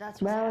 Yeah, but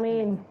that's what's Well, I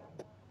happening. mean,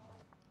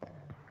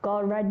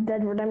 God Red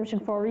Dead Redemption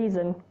for a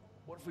reason.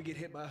 What if we get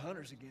hit by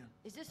hunters again?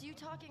 Is this you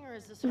talking or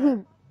is this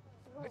her?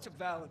 It's a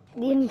valid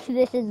point.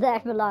 This is the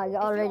epilogue If it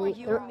were already.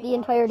 you or me, The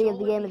entirety Joel of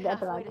the would game be is the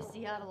halfway epilogue. to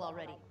Seattle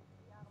already.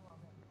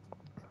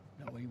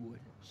 No, he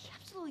wouldn't. He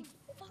absolutely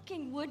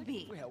fucking would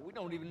be. Well, we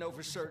don't even know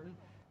for certain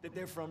that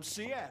they're from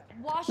Seattle.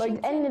 Washington,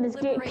 Like, the end of this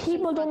game- Liberation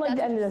people don't Front, like the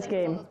that's end of what this saves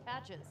all game. those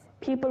patches.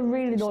 People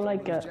really don't Stole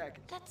like those it.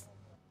 jackets. That's...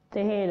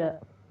 They hate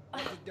it.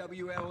 The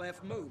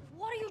WLF move.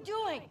 What are you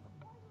doing?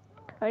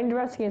 I think the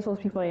rest of the game's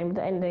supposed to be fine, but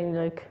the ending,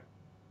 like...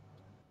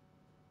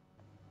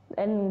 The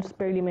ending just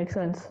barely makes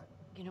sense.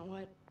 You know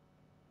what?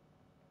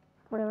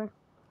 Whatever.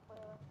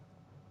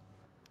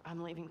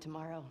 I'm leaving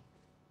tomorrow.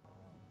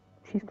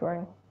 She's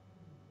crying.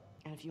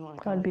 And if you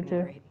want to I'd come be with me,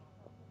 too. great.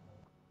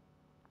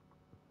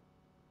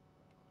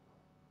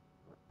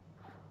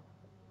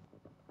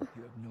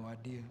 You have no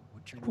idea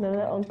what you're Then walking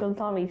let into. Uncle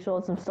Tommy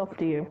show some stuff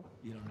to you.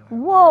 You don't know how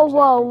Whoa, large that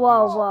whoa, group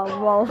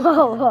whoa, is.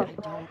 whoa, whoa, whoa, I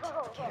whoa.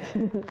 don't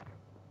care.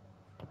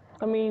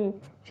 I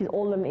mean, she's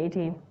older than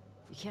 18.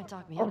 You can't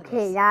talk me out of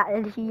Okay, this. yeah,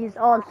 and he's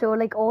also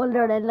like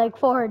older than like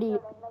 40.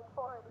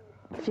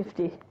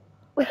 50.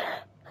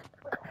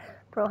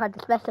 Bro had to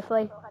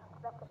specify.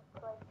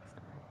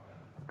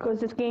 Because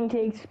this game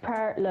takes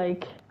part,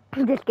 like,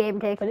 This game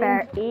takes I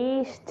part.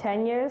 think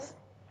 8-10 years.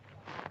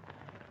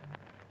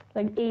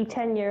 Like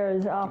 8-10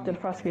 years after the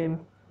first game.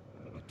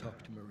 You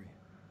talk to Maria.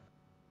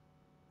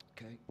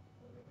 Okay?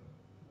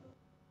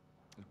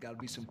 There's gotta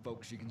be some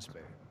folks you can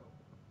spare.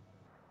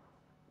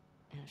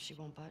 And if she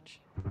won't budge?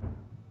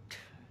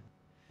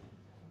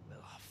 Well,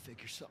 I'll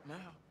figure something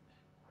out.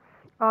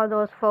 All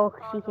those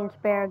folks he can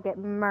spare get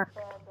murked.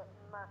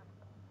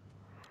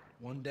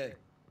 One day.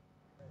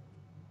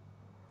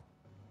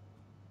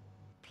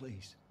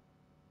 Please.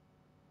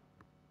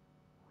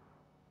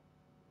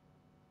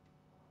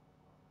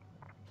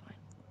 Fine.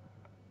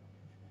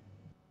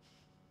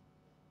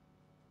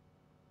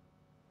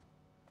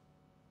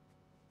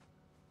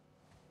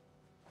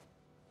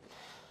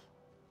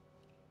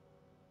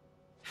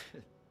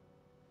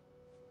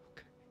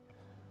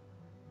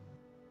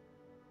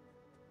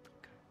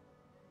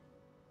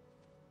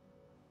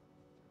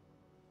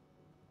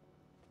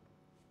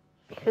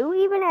 Okay. Who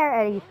even are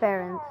Eddie's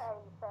parents?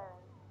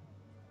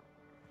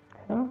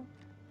 Huh?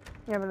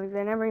 Yeah, but like,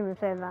 they never even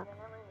said that.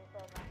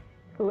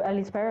 Who,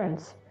 Ellie's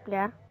parents?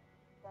 Yeah?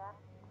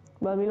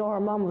 Well, we know her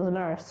mom was a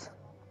nurse.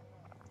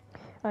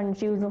 And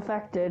she was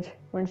infected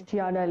when she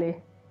had Ellie.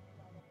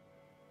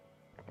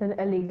 Then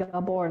Ellie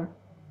got born.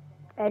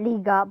 Eddie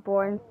got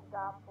born.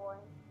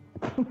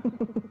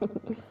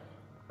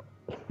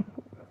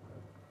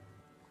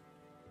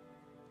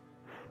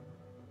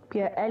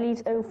 Yeah,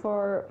 Ellie's out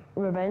for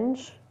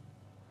revenge,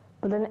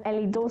 but then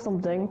Ellie does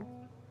something.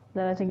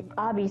 Then I think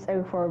Abby's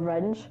out for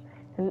revenge,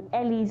 and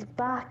Ellie's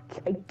back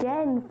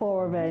again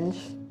for revenge.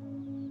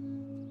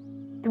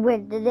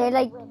 Wait,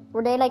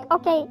 were they like,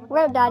 okay,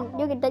 we're done,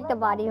 you can take the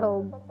body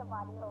home?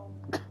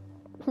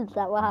 Is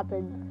that what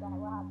happened?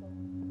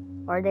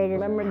 Or they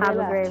just Remember have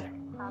they a grave? left.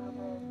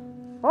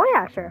 Oh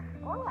yeah, sure.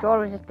 Joel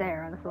was just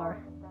there on the floor.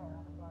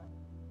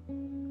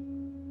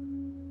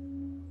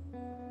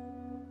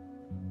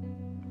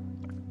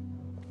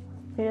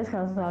 It is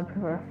kind of sad for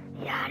her.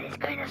 Yeah, it's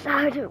kind of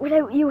sad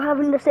without you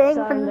having the saying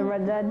Sad in the from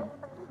Red Dead.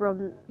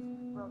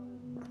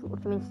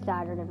 which means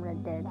sadder than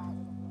Red Dead.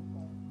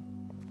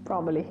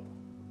 Probably.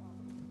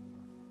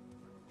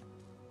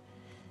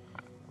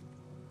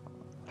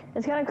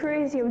 It's kind of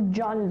crazy how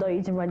John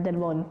dies in Red Dead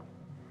 1.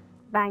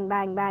 Bang,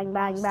 bang, bang,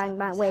 bang, bang,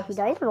 bang. Wait, he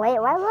dies? Wait,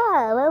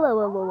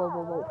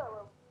 whoa.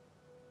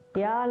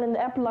 Yeah, and in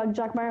the epilogue,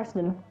 Jack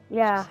Marsden.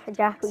 Yeah,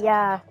 exactly,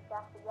 yeah.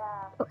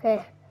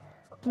 Okay.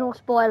 No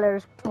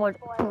spoilers, but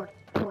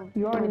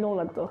You already know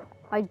that though.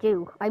 I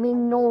do. I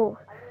mean, no,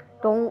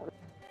 don't.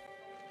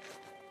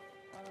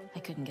 I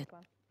couldn't get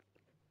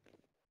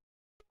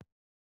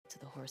to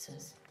the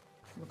horses.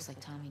 Looks like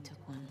Tommy took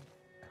one.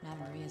 Now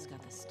Maria's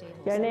got the stables.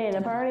 Yeah, Nate,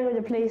 apparently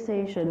with the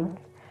PlayStation.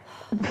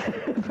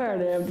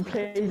 Apparently I have the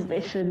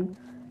PlayStation.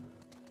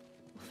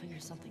 We'll figure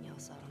something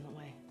else out on the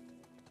way.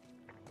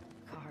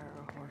 Car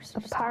or horse.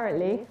 Or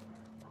Apparently,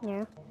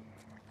 Yeah.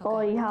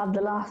 I have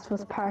The Last of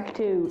Us Part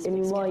 2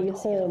 in my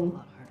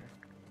home.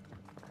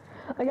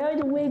 I gotta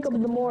to wake up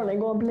in the morning,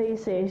 go on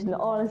PlayStation, and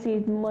all I see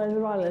is Miles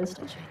Morales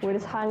with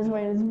his hands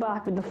behind his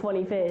back with the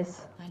funny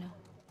face. I know.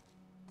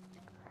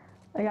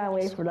 I can't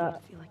wait for that.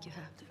 I feel like you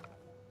have to.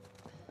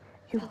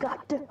 You've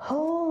got to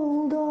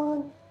hold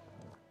on.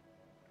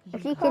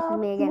 If she kisses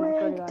me again, I'm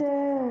Wait gone.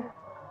 there.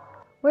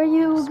 Where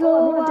you Oh,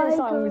 go, what I this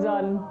song was go.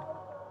 on?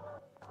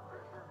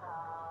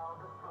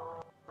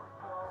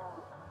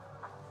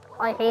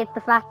 I hate the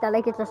fact that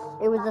it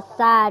was a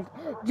sad.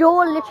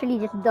 Joel literally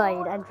just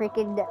died, and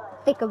freaking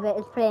Thick of It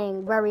is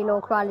playing very low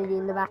quality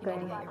in the You gotta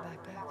background. get your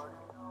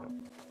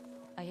backpack.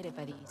 I hid it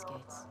by the east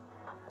gates.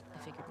 I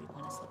figured we'd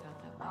want to slip out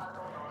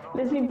that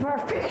way. This would be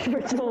perfect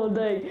for Joel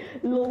dying.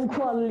 Low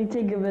quality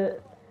Think of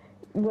It.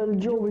 Well,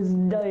 Joe is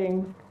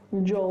dying.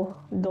 Joel.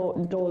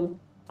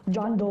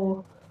 John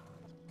Doe.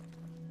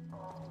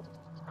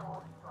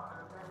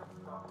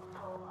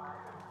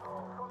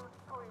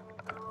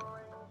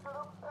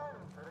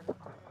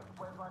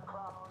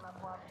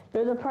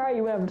 There's a part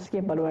you will have to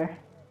skip, by the way.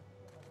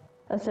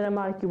 A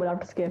cinematic you will have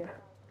to skip.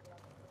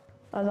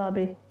 As I'll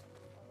be.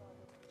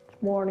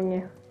 Just warning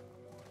you.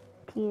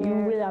 You Peter.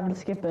 will have to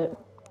skip it.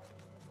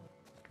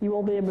 You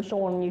won't be able to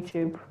show it on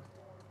YouTube.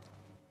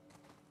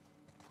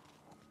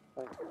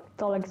 That's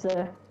all I can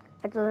say.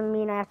 That doesn't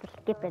mean I have to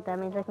skip it. That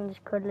means I can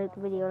just cuddle out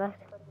the video. Like.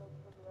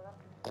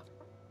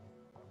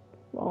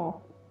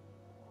 Oh.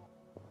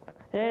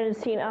 And then a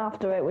scene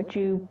after it, which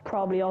you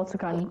probably also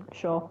can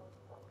show.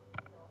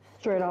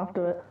 Straight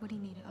after it. What do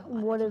you need?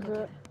 What is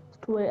it?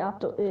 Straight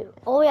after it.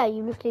 Oh yeah,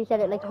 you literally said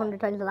it like 100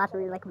 times the last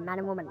video, like man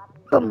and woman.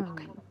 Boom.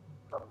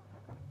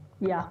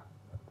 Yeah.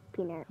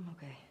 Peanut. I'm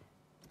okay.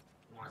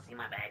 Wanna see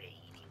my baggy?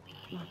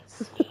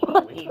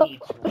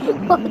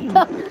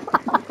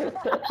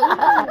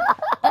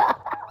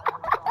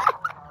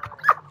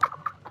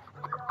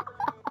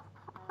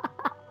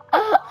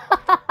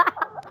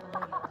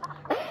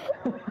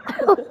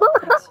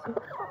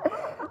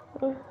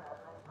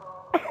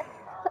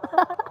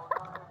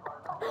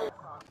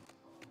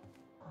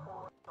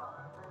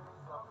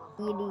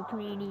 Eeny,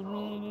 tweeny,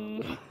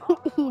 weeny.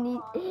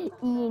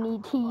 Eeny,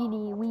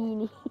 teeny,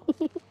 weeny.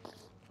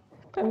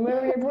 I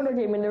remember your brother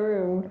came in the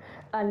room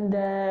and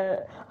I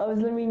was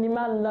living in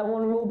man in that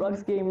one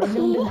Roblox game and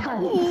doing his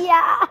hand.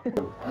 Yeah.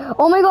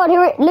 Oh my god,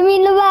 here,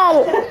 Lamine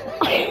Laval.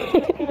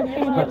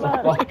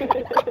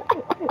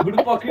 Who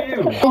the fuck are you?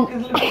 Who the fuck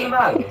is living in the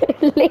man?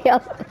 Leo.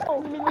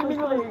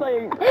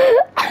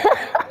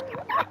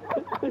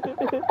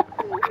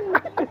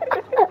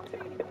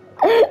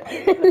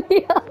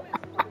 Leo.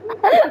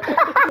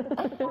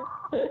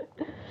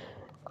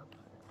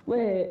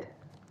 Wait.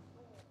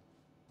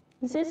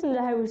 Is this in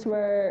the house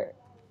where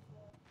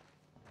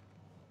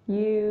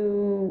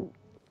you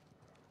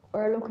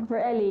are looking for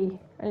Ellie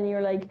and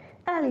you're like,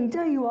 Ellie,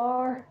 there you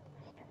are.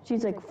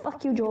 She's like,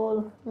 fuck you,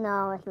 Joel.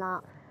 No, it's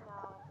not.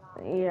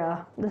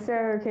 Yeah, the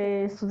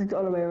staircase was the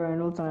other way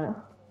around, wasn't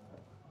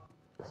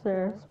it?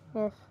 Stairs.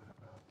 Yes.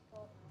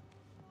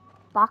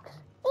 Box.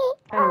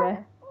 Anyway,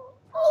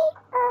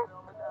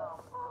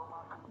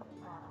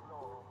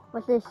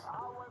 What's this?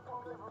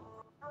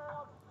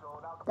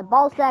 The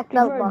ball sack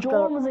belt for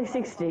Joel buckle. was like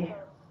 60.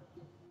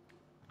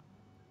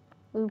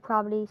 We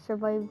probably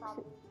survived.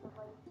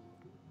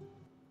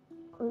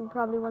 We were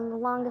probably one of the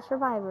longest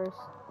survivors.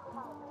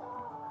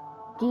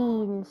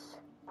 Jeans.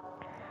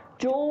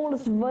 Joel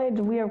survived,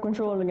 we are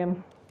controlling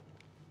him.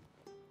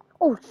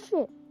 Oh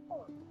shit.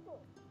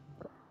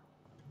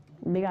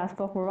 Big ass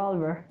fuck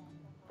revolver.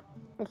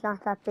 It's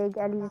not that big.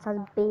 Ellie just has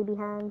baby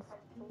hands.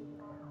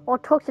 Or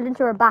tucks it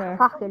into her back Where?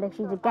 pocket like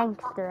she's a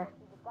gangster.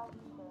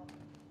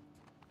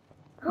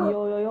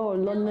 Yo,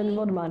 London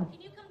Woodman.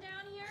 Can you come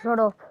down here? Shut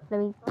up. Let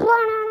me.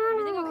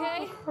 Everything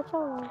okay? That's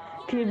all.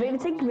 Can you make a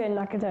think of it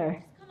like it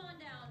there? Come on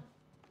down.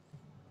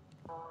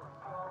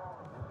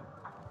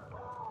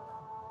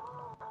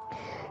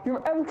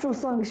 Your outro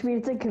song should be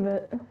a think of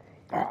it.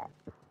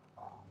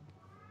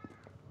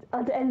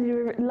 At the end of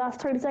your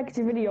last 30 seconds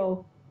of your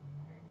video.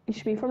 It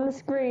should be from the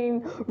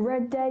screen.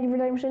 Red Dead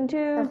Redemption 2.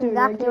 That's do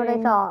exactly that what I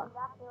game. thought.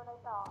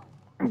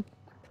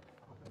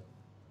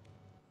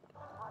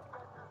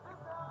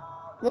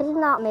 This is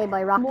not made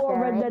by More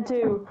Rockstar, Red right? Dead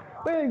 2.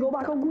 Wait, go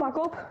back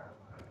up.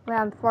 Where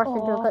I'm forced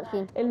into a Aw,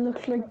 cutscene. it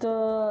looks like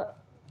the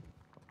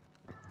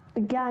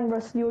gang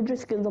versus the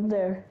O'Driscolls up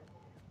there.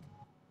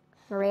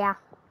 Maria.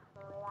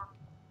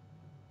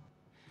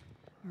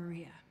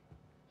 Maria,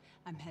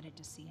 I'm headed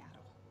to Seattle.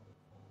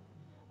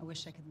 I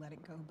wish I could let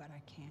it go, but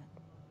I can't.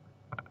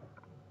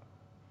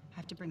 I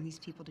have to bring these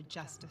people to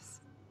justice.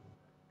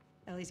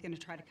 Ellie's gonna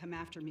try to come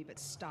after me, but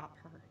stop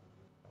her.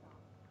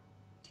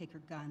 Take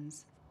her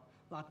guns,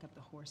 lock up the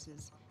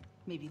horses,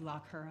 maybe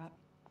lock her up.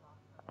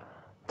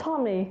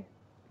 Tommy.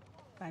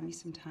 Buy me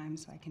some time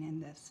so I can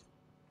end this.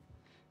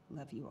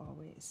 Love you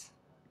always,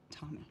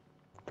 Tommy.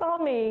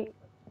 Tommy.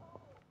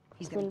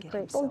 He's gonna get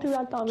Don't himself do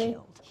that, Tommy.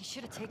 killed. He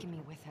should have taken me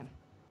with him.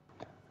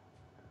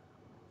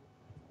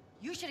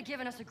 You should have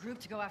given us a group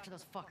to go after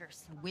those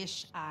fuckers. I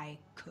wish I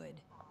could.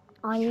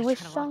 I You're wish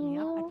trying to I lock me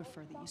up? I knew.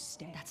 prefer that you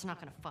stay. That's not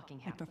gonna fucking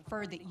I happen.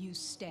 prefer that you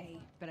stay,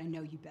 but I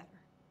know you better.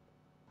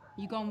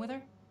 You going with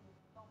her?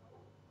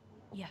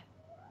 Yeah.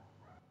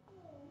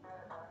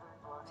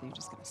 So you're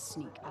just gonna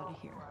sneak out of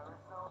here.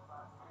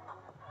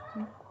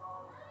 Yeah.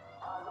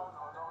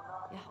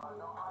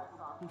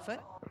 On foot?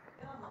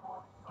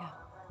 Yeah.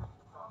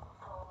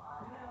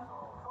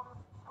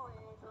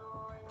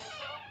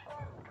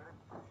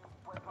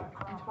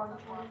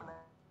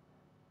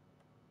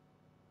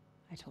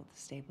 I told the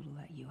stable to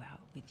let you out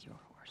with your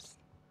horse.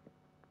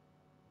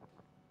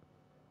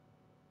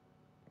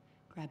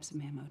 Grab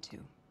some ammo too.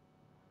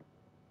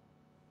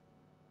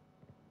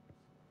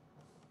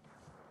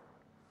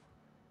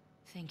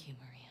 Thank you,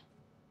 Maria.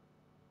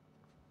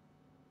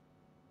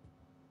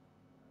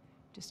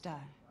 Just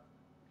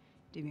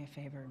do me a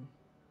favor and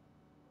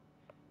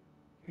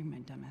bring my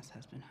dumbass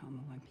husband home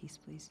in one piece,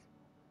 please.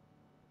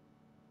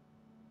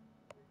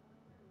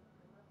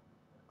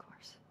 Of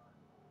course.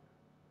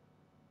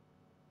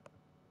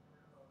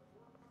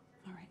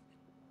 All right.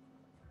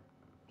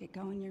 Get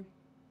going.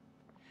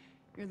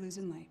 You're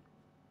losing light.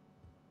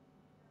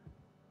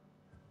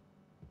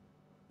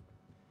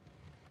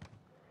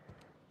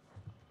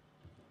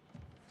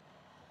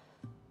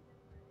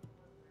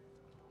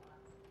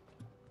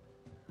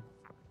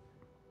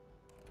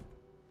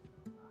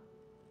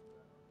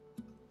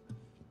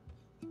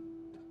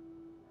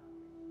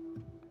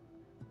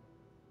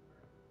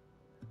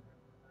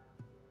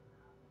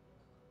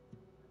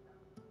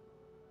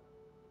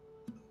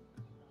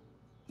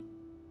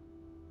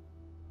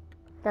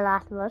 The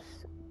Last of Us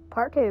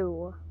Part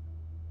 2.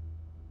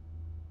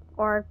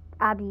 Or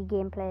Abby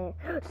gameplay.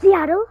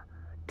 Seattle?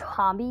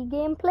 Tommy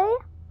gameplay?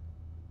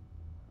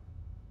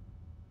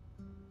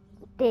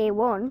 Day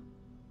 1.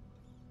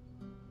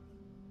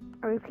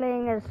 Are we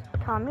playing as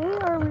Tommy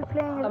or are we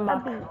playing as I'm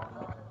back. Abby?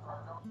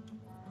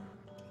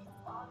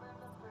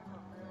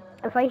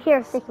 If I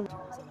hear sick Drowning.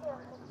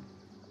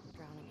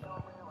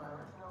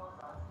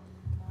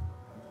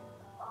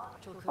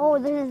 Oh,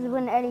 this is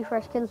when Eddie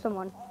first kills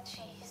someone.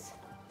 Jeez.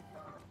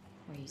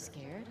 Were you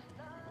scared?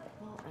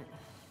 Well, I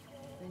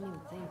didn't even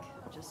think.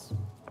 Just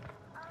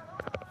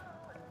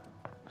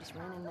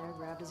ran in there,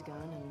 grabbed his gun,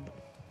 and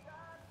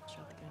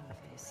shot the guy in the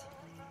face.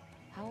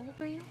 How old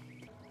were you?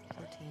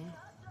 14.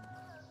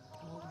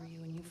 How old were you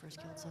when you first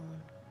killed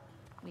someone?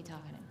 We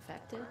talking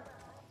infected?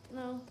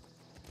 No.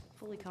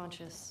 Fully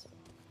conscious,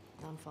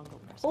 non-fungal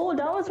person. Oh,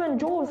 that was when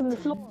Joe was in the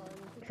floor.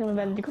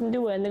 Event. You couldn't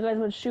do it, and the guys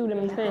would shoot him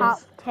in the face. Top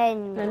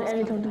 10. And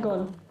Ellie took the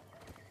gun.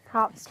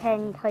 Top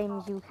 10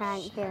 times you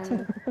can't kill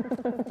me.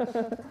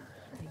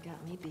 You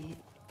got me beat.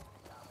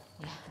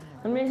 Yeah.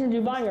 Amazing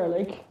you bang her,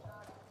 like.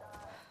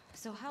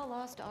 So how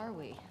lost are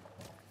we?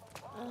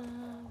 We're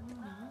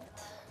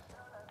not.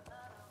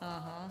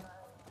 Uh-huh.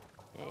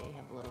 Hey,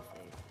 have a little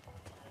faith.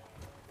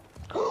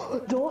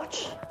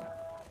 Dutch!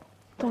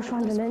 Dutch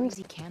van Those der Linde.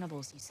 crazy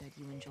cannibals you said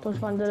you enjoyed. Dutch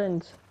van der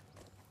Linde.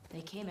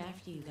 They came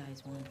after you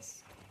guys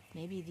once.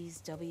 Maybe these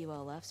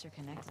WLFs are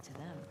connected to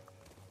them.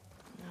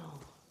 No.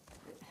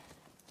 It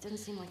didn't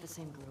seem like the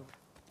same group.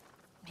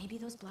 Maybe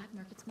those black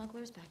market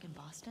smugglers back in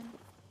Boston?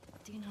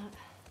 Do you not?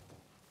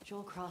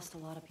 Joel crossed a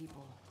lot of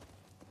people.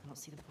 I don't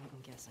see the point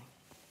in guessing.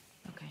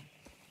 Okay.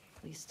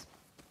 At least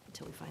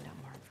until we find out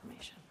more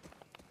information.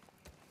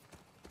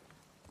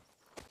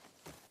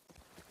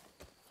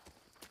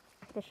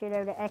 The shit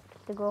out of X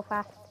to go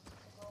fast.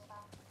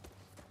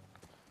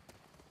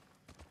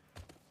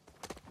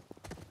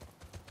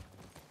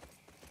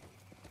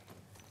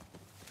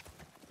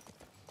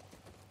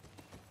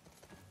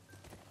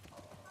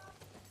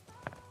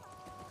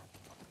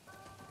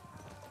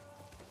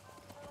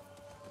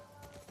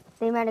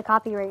 the amount of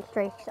copyright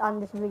strikes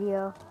on this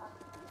video.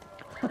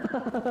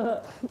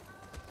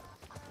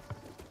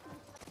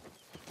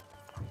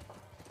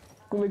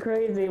 Gonna be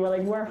crazy, but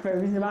like worth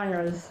it, these are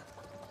bangers.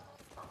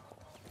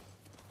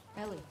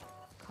 Ellie,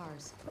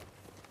 cars.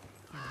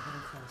 Yeah, we're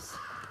getting close.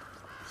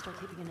 Start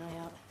keeping an eye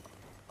out.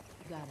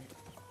 You got it.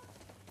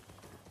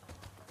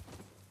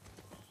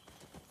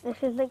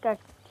 This is like a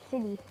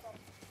city.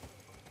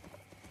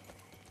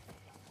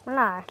 Well,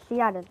 nah,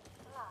 Seattle.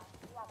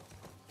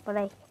 But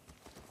like,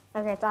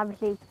 okay, it's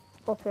obviously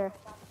up here.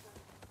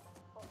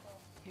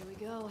 Here we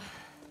go.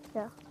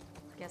 Yeah.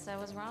 Guess I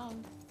was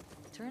wrong.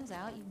 Turns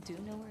out you do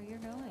know where you're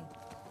going.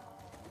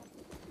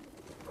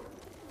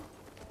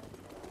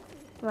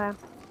 Well,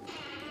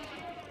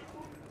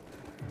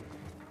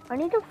 I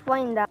need to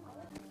find that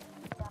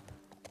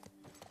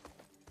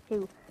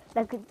too.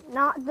 Like,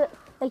 not the,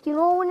 like, you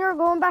know when you're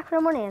going back for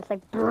the money, it's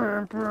like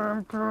brum,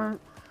 brum, brum,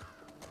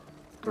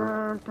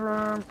 brum,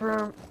 brum,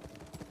 brum.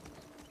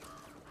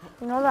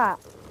 You know that?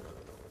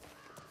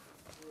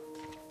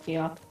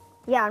 Yeah.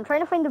 Yeah, I'm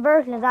trying to find the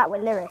version of that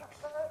with lyrics.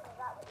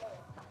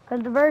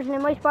 Because the version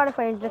in my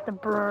Spotify is just a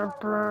brr,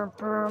 brr,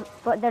 brr.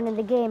 But then in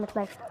the game it's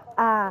like,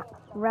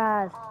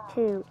 rise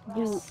to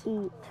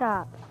D-E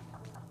top.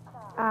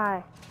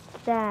 I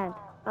stand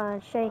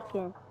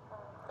unshaken.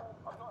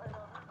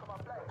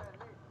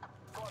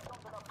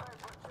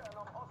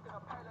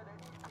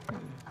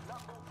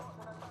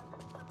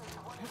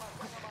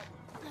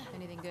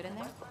 Anything good in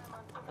there?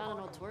 Found an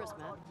old tourist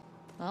map.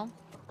 Well,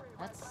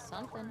 that's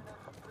something.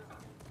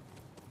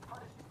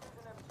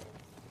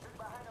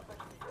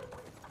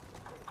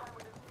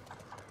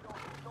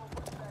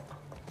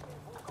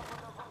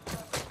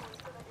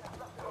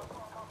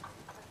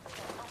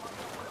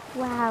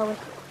 Wow.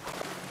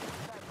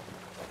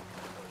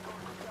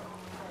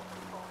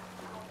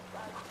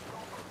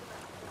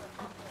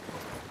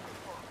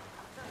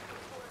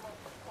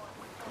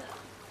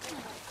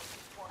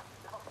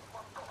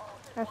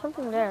 There's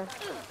something there.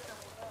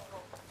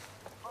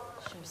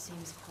 Sure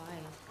seems quiet.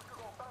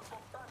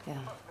 Yeah.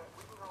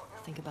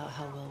 Think about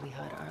how well we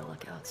hide our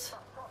lookouts.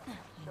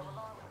 I know.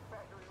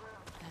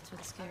 That's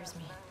what scares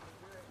me.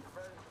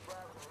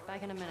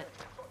 Back in a minute.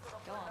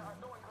 Go on.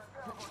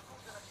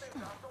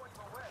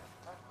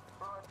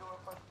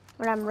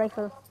 Ram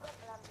rifle.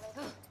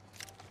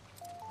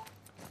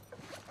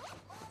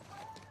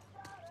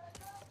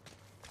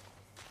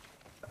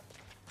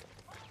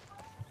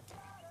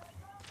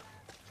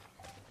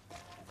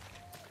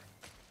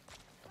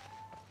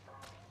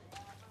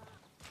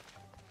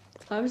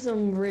 I have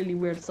some really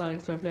weird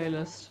songs to my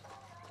playlist.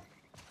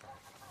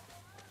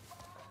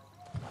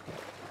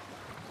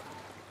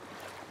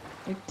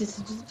 Like, this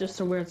is just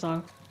a weird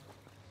song.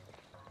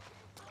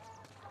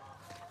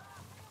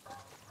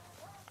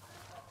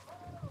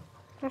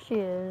 There she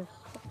is.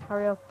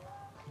 Hurry up.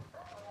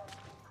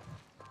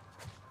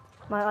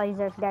 My eyes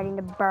are starting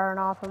to burn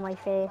off of my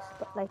face,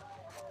 but like,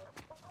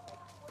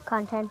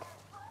 content.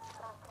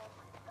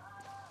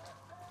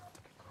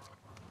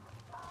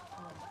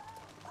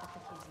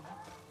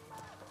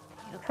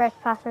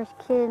 Trespassers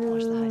killed.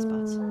 Watch the high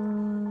spots.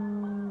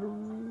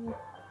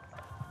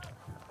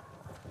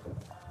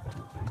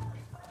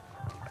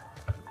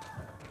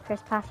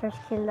 Trespassers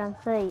killed on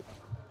sight.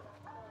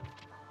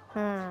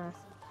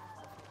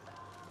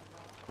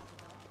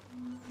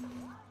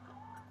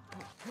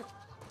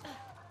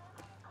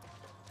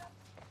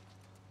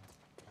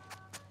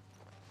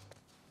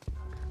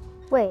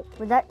 Wait,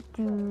 would that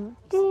do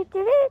do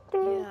do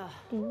do Yeah.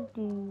 do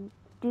do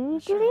do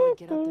Not sure how we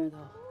get up there do?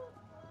 though.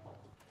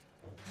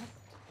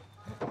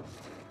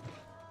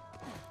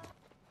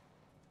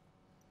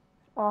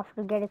 Off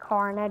to get a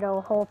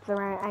Cornetto, hope there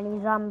aren't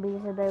any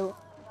zombies about.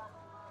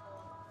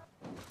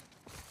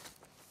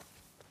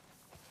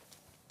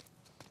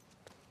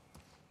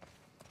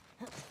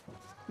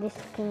 This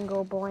can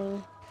go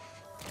boing.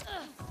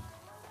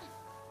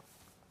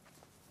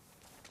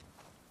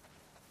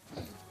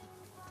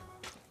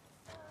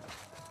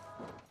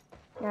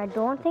 I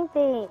don't think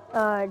they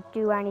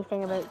do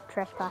anything about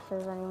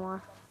trespassers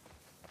anymore.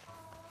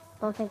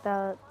 Don't think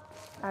that.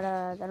 I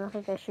don't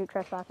think they shoot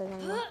trespassers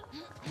anymore.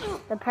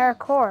 The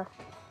parkour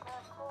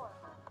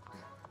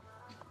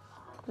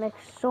makes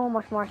so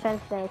much more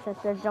sense now since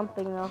they're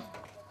jumping though.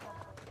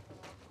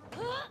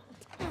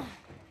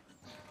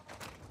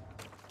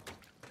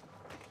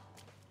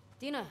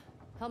 Dina,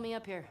 help me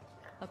up here.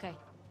 Okay.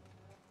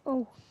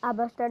 Oh,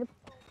 Abba started.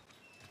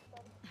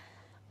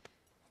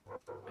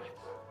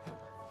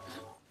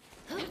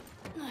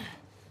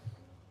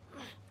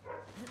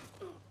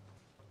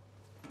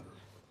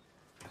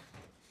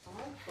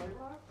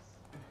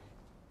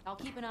 I'll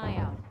keep an eye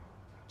out.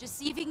 Just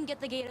see if you can get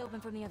the gate open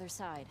from the other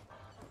side.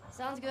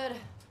 Sounds good.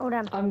 Oh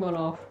damn, I'm going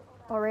off.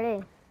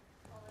 already.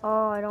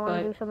 Oh, I don't want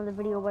Bye. to do some of the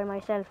video by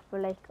myself,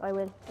 but like I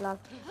will. Lol.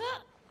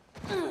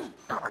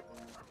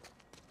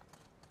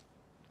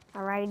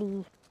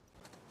 Alrighty.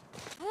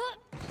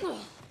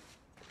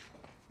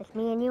 It's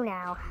me and you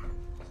now.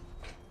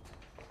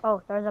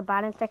 Oh, there's a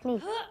balance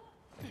technique.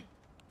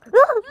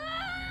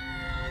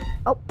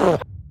 Oh,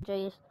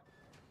 jeez.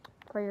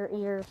 for your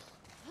ears.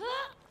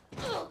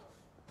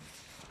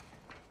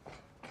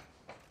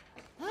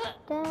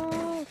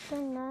 Dance the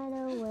night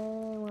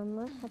away when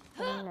we're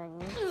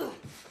happening.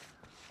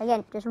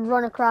 Again, just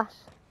run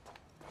across.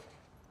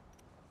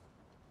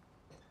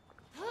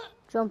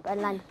 Jump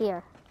and land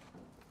here.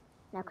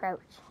 Now crouch.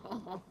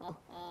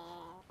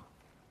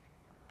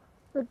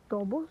 The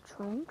double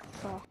chunk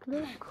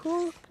chocolate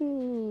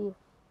cookie.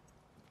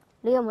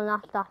 Liam will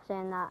not stop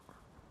saying that.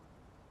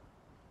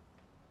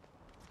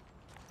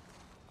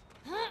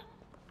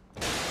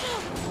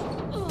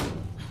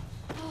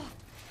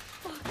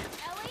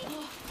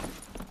 Ellie?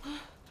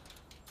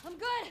 I'm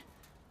good.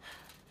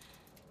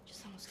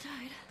 Just almost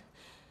died.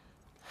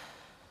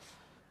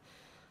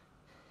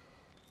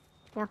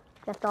 Yeah,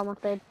 just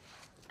almost dead.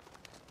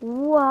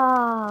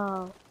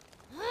 Wow.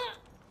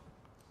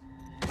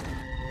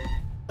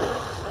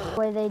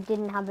 Where they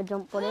didn't have a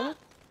jump button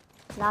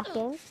last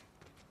game.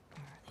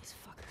 Where are these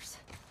fuckers?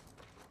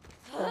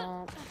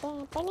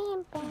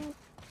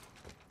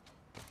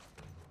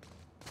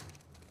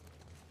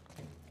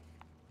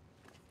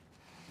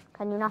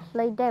 Can you not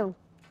slide down?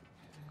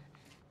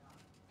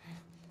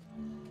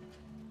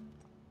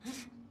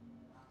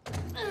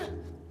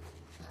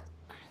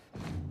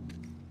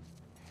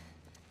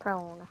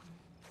 Prone.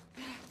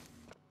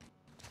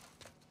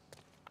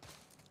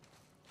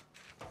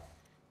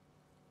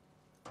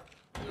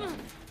 Of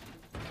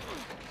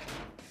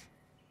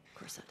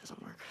course that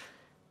doesn't work.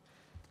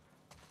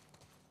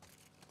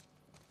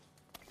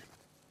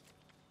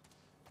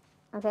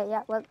 Okay,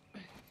 yeah, well.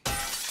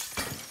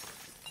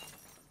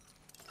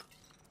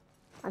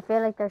 I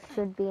feel like there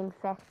should be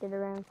infected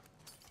around.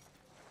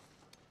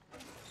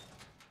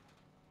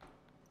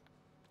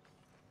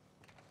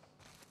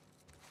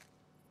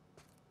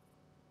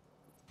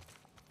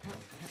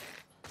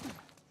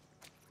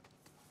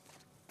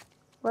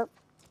 Well,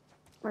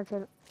 we're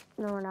to,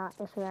 no we're not,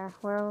 yes we are.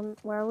 Where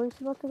are we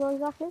supposed to go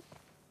exactly?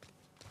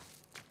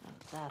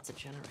 That's a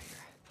generator.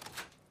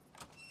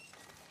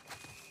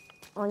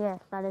 Oh yes,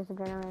 that is a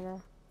generator.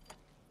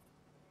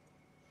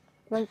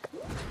 Yoink.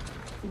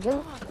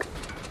 Yoink.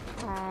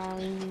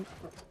 And...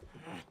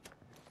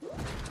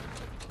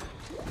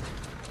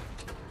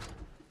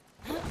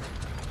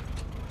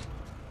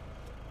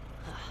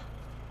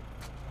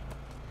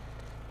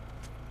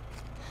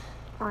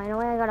 Oh, I know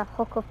where I gotta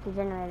hook up the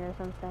generator or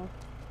something.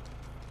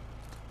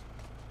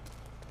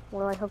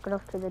 Where do I hook it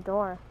up to the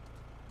door?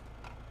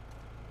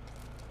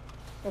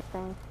 This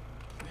thing.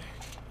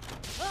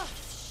 Oh,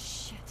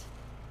 shit.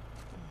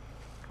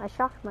 I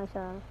shocked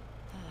myself.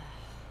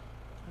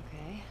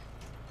 Okay.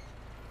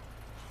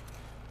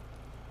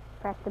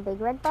 Press the big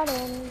red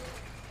button.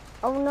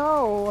 Oh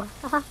no!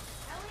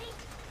 Ellie?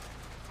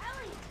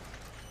 Ellie!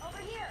 Over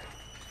here!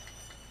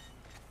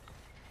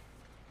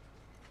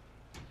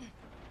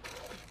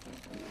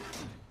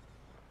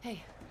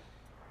 Hey,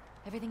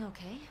 everything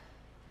okay?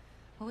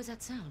 What was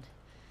that sound?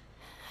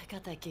 I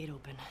got that gate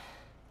open.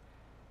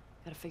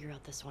 Gotta figure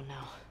out this one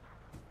now.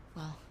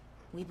 Well,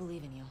 we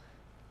believe in you.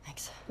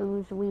 Thanks.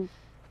 Who's we?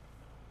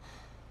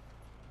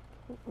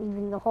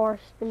 Even the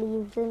horse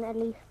believes in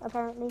Ellie,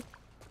 apparently.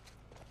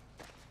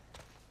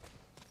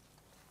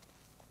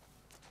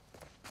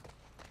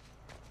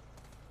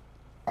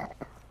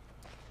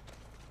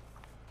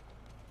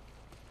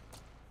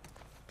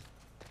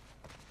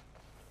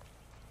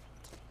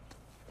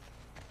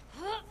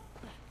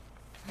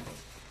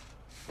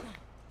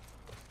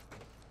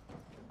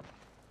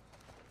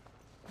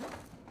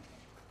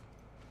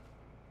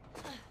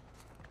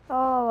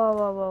 Oh, whoa,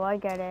 whoa, whoa, I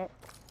get it.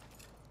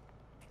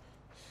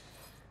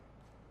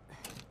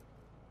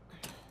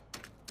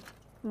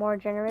 More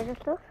generator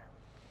stuff?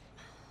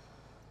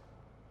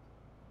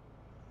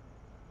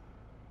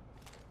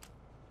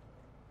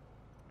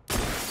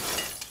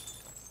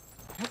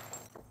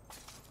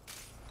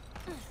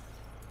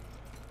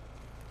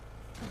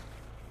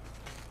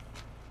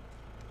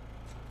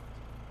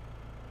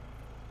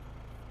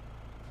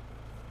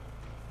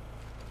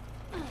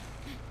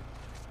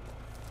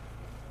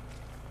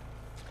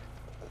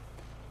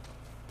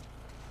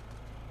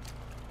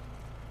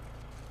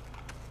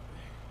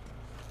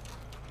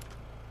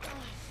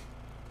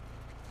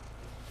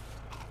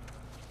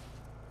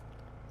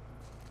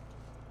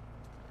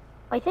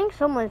 I think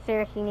someone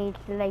seriously needs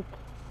to, like,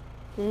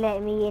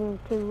 let me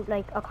into,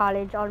 like, a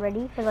college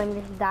already, because I'm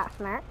just that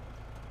smart.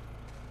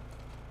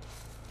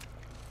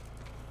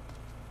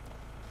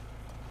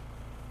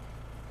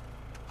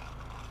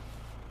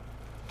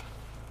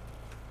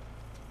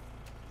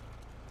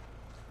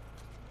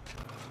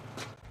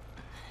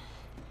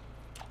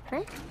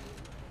 Okay.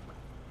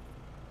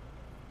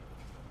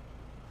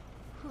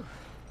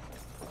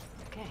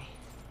 Okay.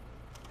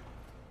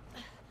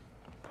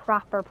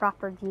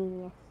 Proper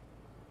genius.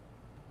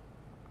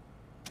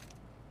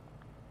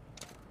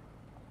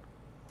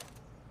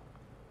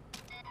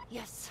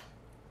 Yes.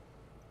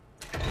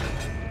 Well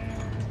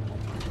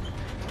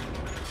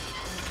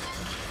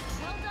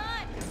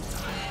done!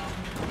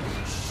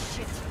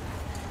 Shit.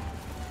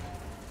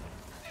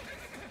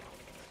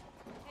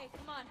 Hey,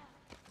 come on.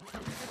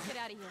 Let's get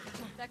out of here.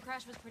 That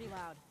crash was pretty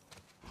loud.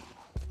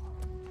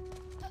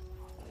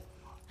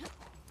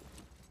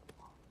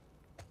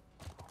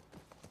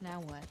 Now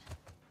what?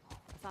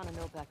 I found a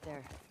note back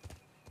there.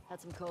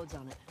 Had some codes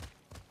on it.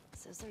 It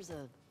says there's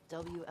a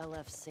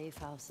WLF safe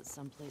house at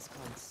some place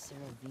called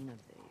Saravina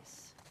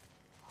Base.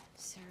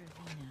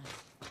 Saravina.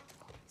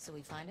 So we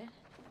find it?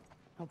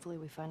 Hopefully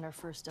we find our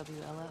first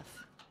WLF.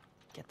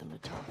 Get them to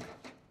talk.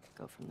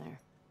 Go from there.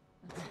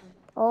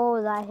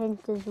 Oh, that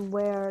hint is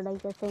where,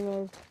 like, the thing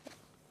is.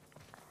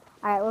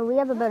 Alright, well, we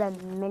have about a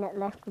minute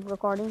left of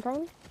recording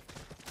time.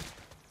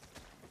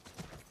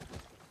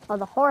 Oh,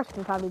 the horse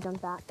can probably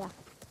jump that, yeah.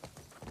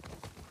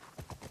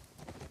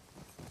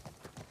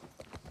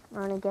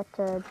 We're gonna get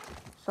to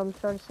some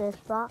sort of safe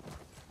spot.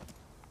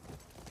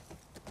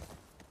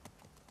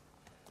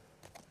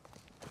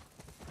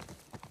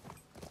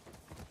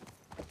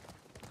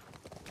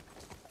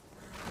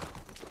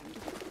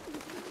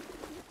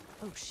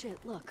 Oh shit,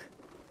 look.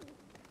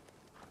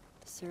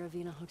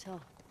 Saravina Hotel.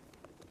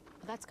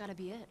 Well, that's gotta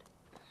be it.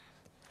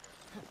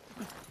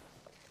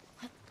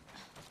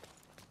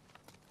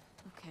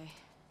 Okay.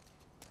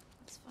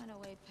 Let's find a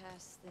way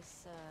past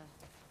this,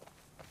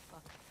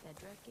 fuck,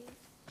 Fedra gate?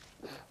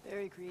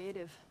 Very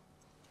creative.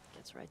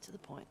 Gets right to the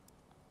point.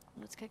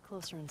 Let's get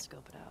closer and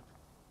scope it out.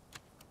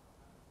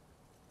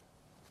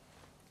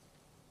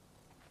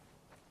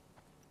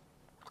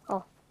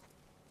 Oh.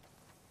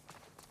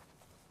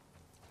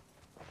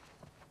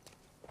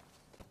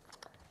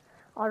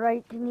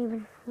 Alright, didn't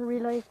even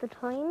realize the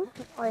time.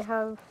 I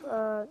have,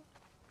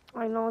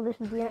 I know this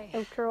is the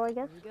outro, I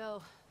guess. Here we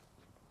go.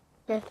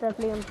 Just as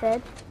Liam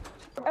said.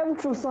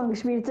 Outro song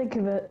makes me think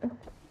of it.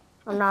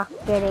 I'm not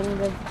getting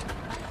the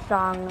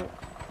song.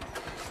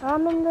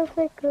 I'm in the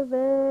thick of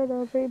it,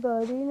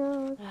 everybody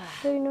knows.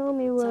 They know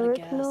me It's out where of it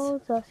gas.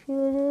 snows. Ask you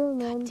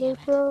to and they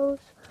froze.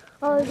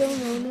 I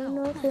don't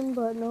know nothing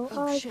but no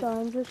Oh, I shit.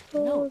 I'm just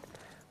No. told.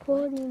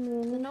 40 The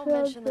minutes note of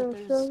mentioned that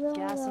drugs, there's so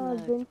gas in I've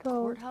the been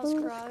told. courthouse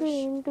From the garage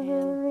screen to the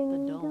and ring the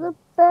to dome. the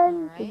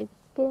bend to the Alright.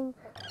 king.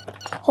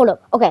 Hold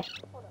up, okay.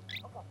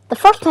 The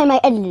first time I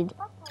edited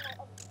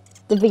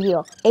the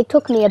video, it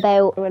took me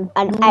about an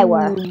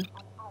hour.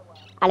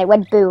 And it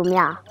went boom,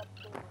 yeah.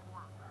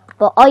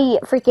 But I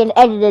freaking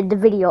edited the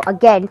video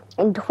again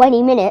in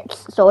 20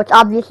 minutes, so it's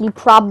obviously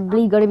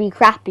probably gonna be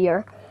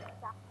crappier.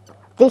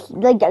 This,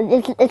 like,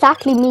 it's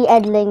actually me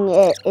editing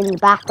it in the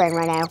background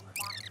right now.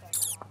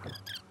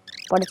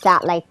 But it's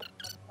at like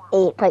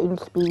 8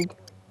 times speed.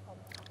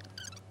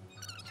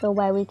 So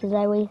wowie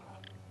kazowie.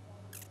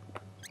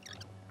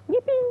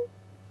 Yippee!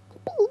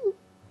 Yippee!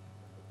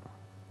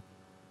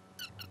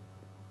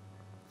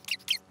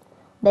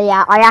 But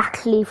yeah, I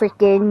actually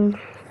freaking...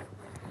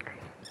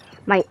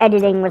 My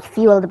editing was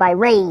fueled by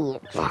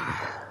rage.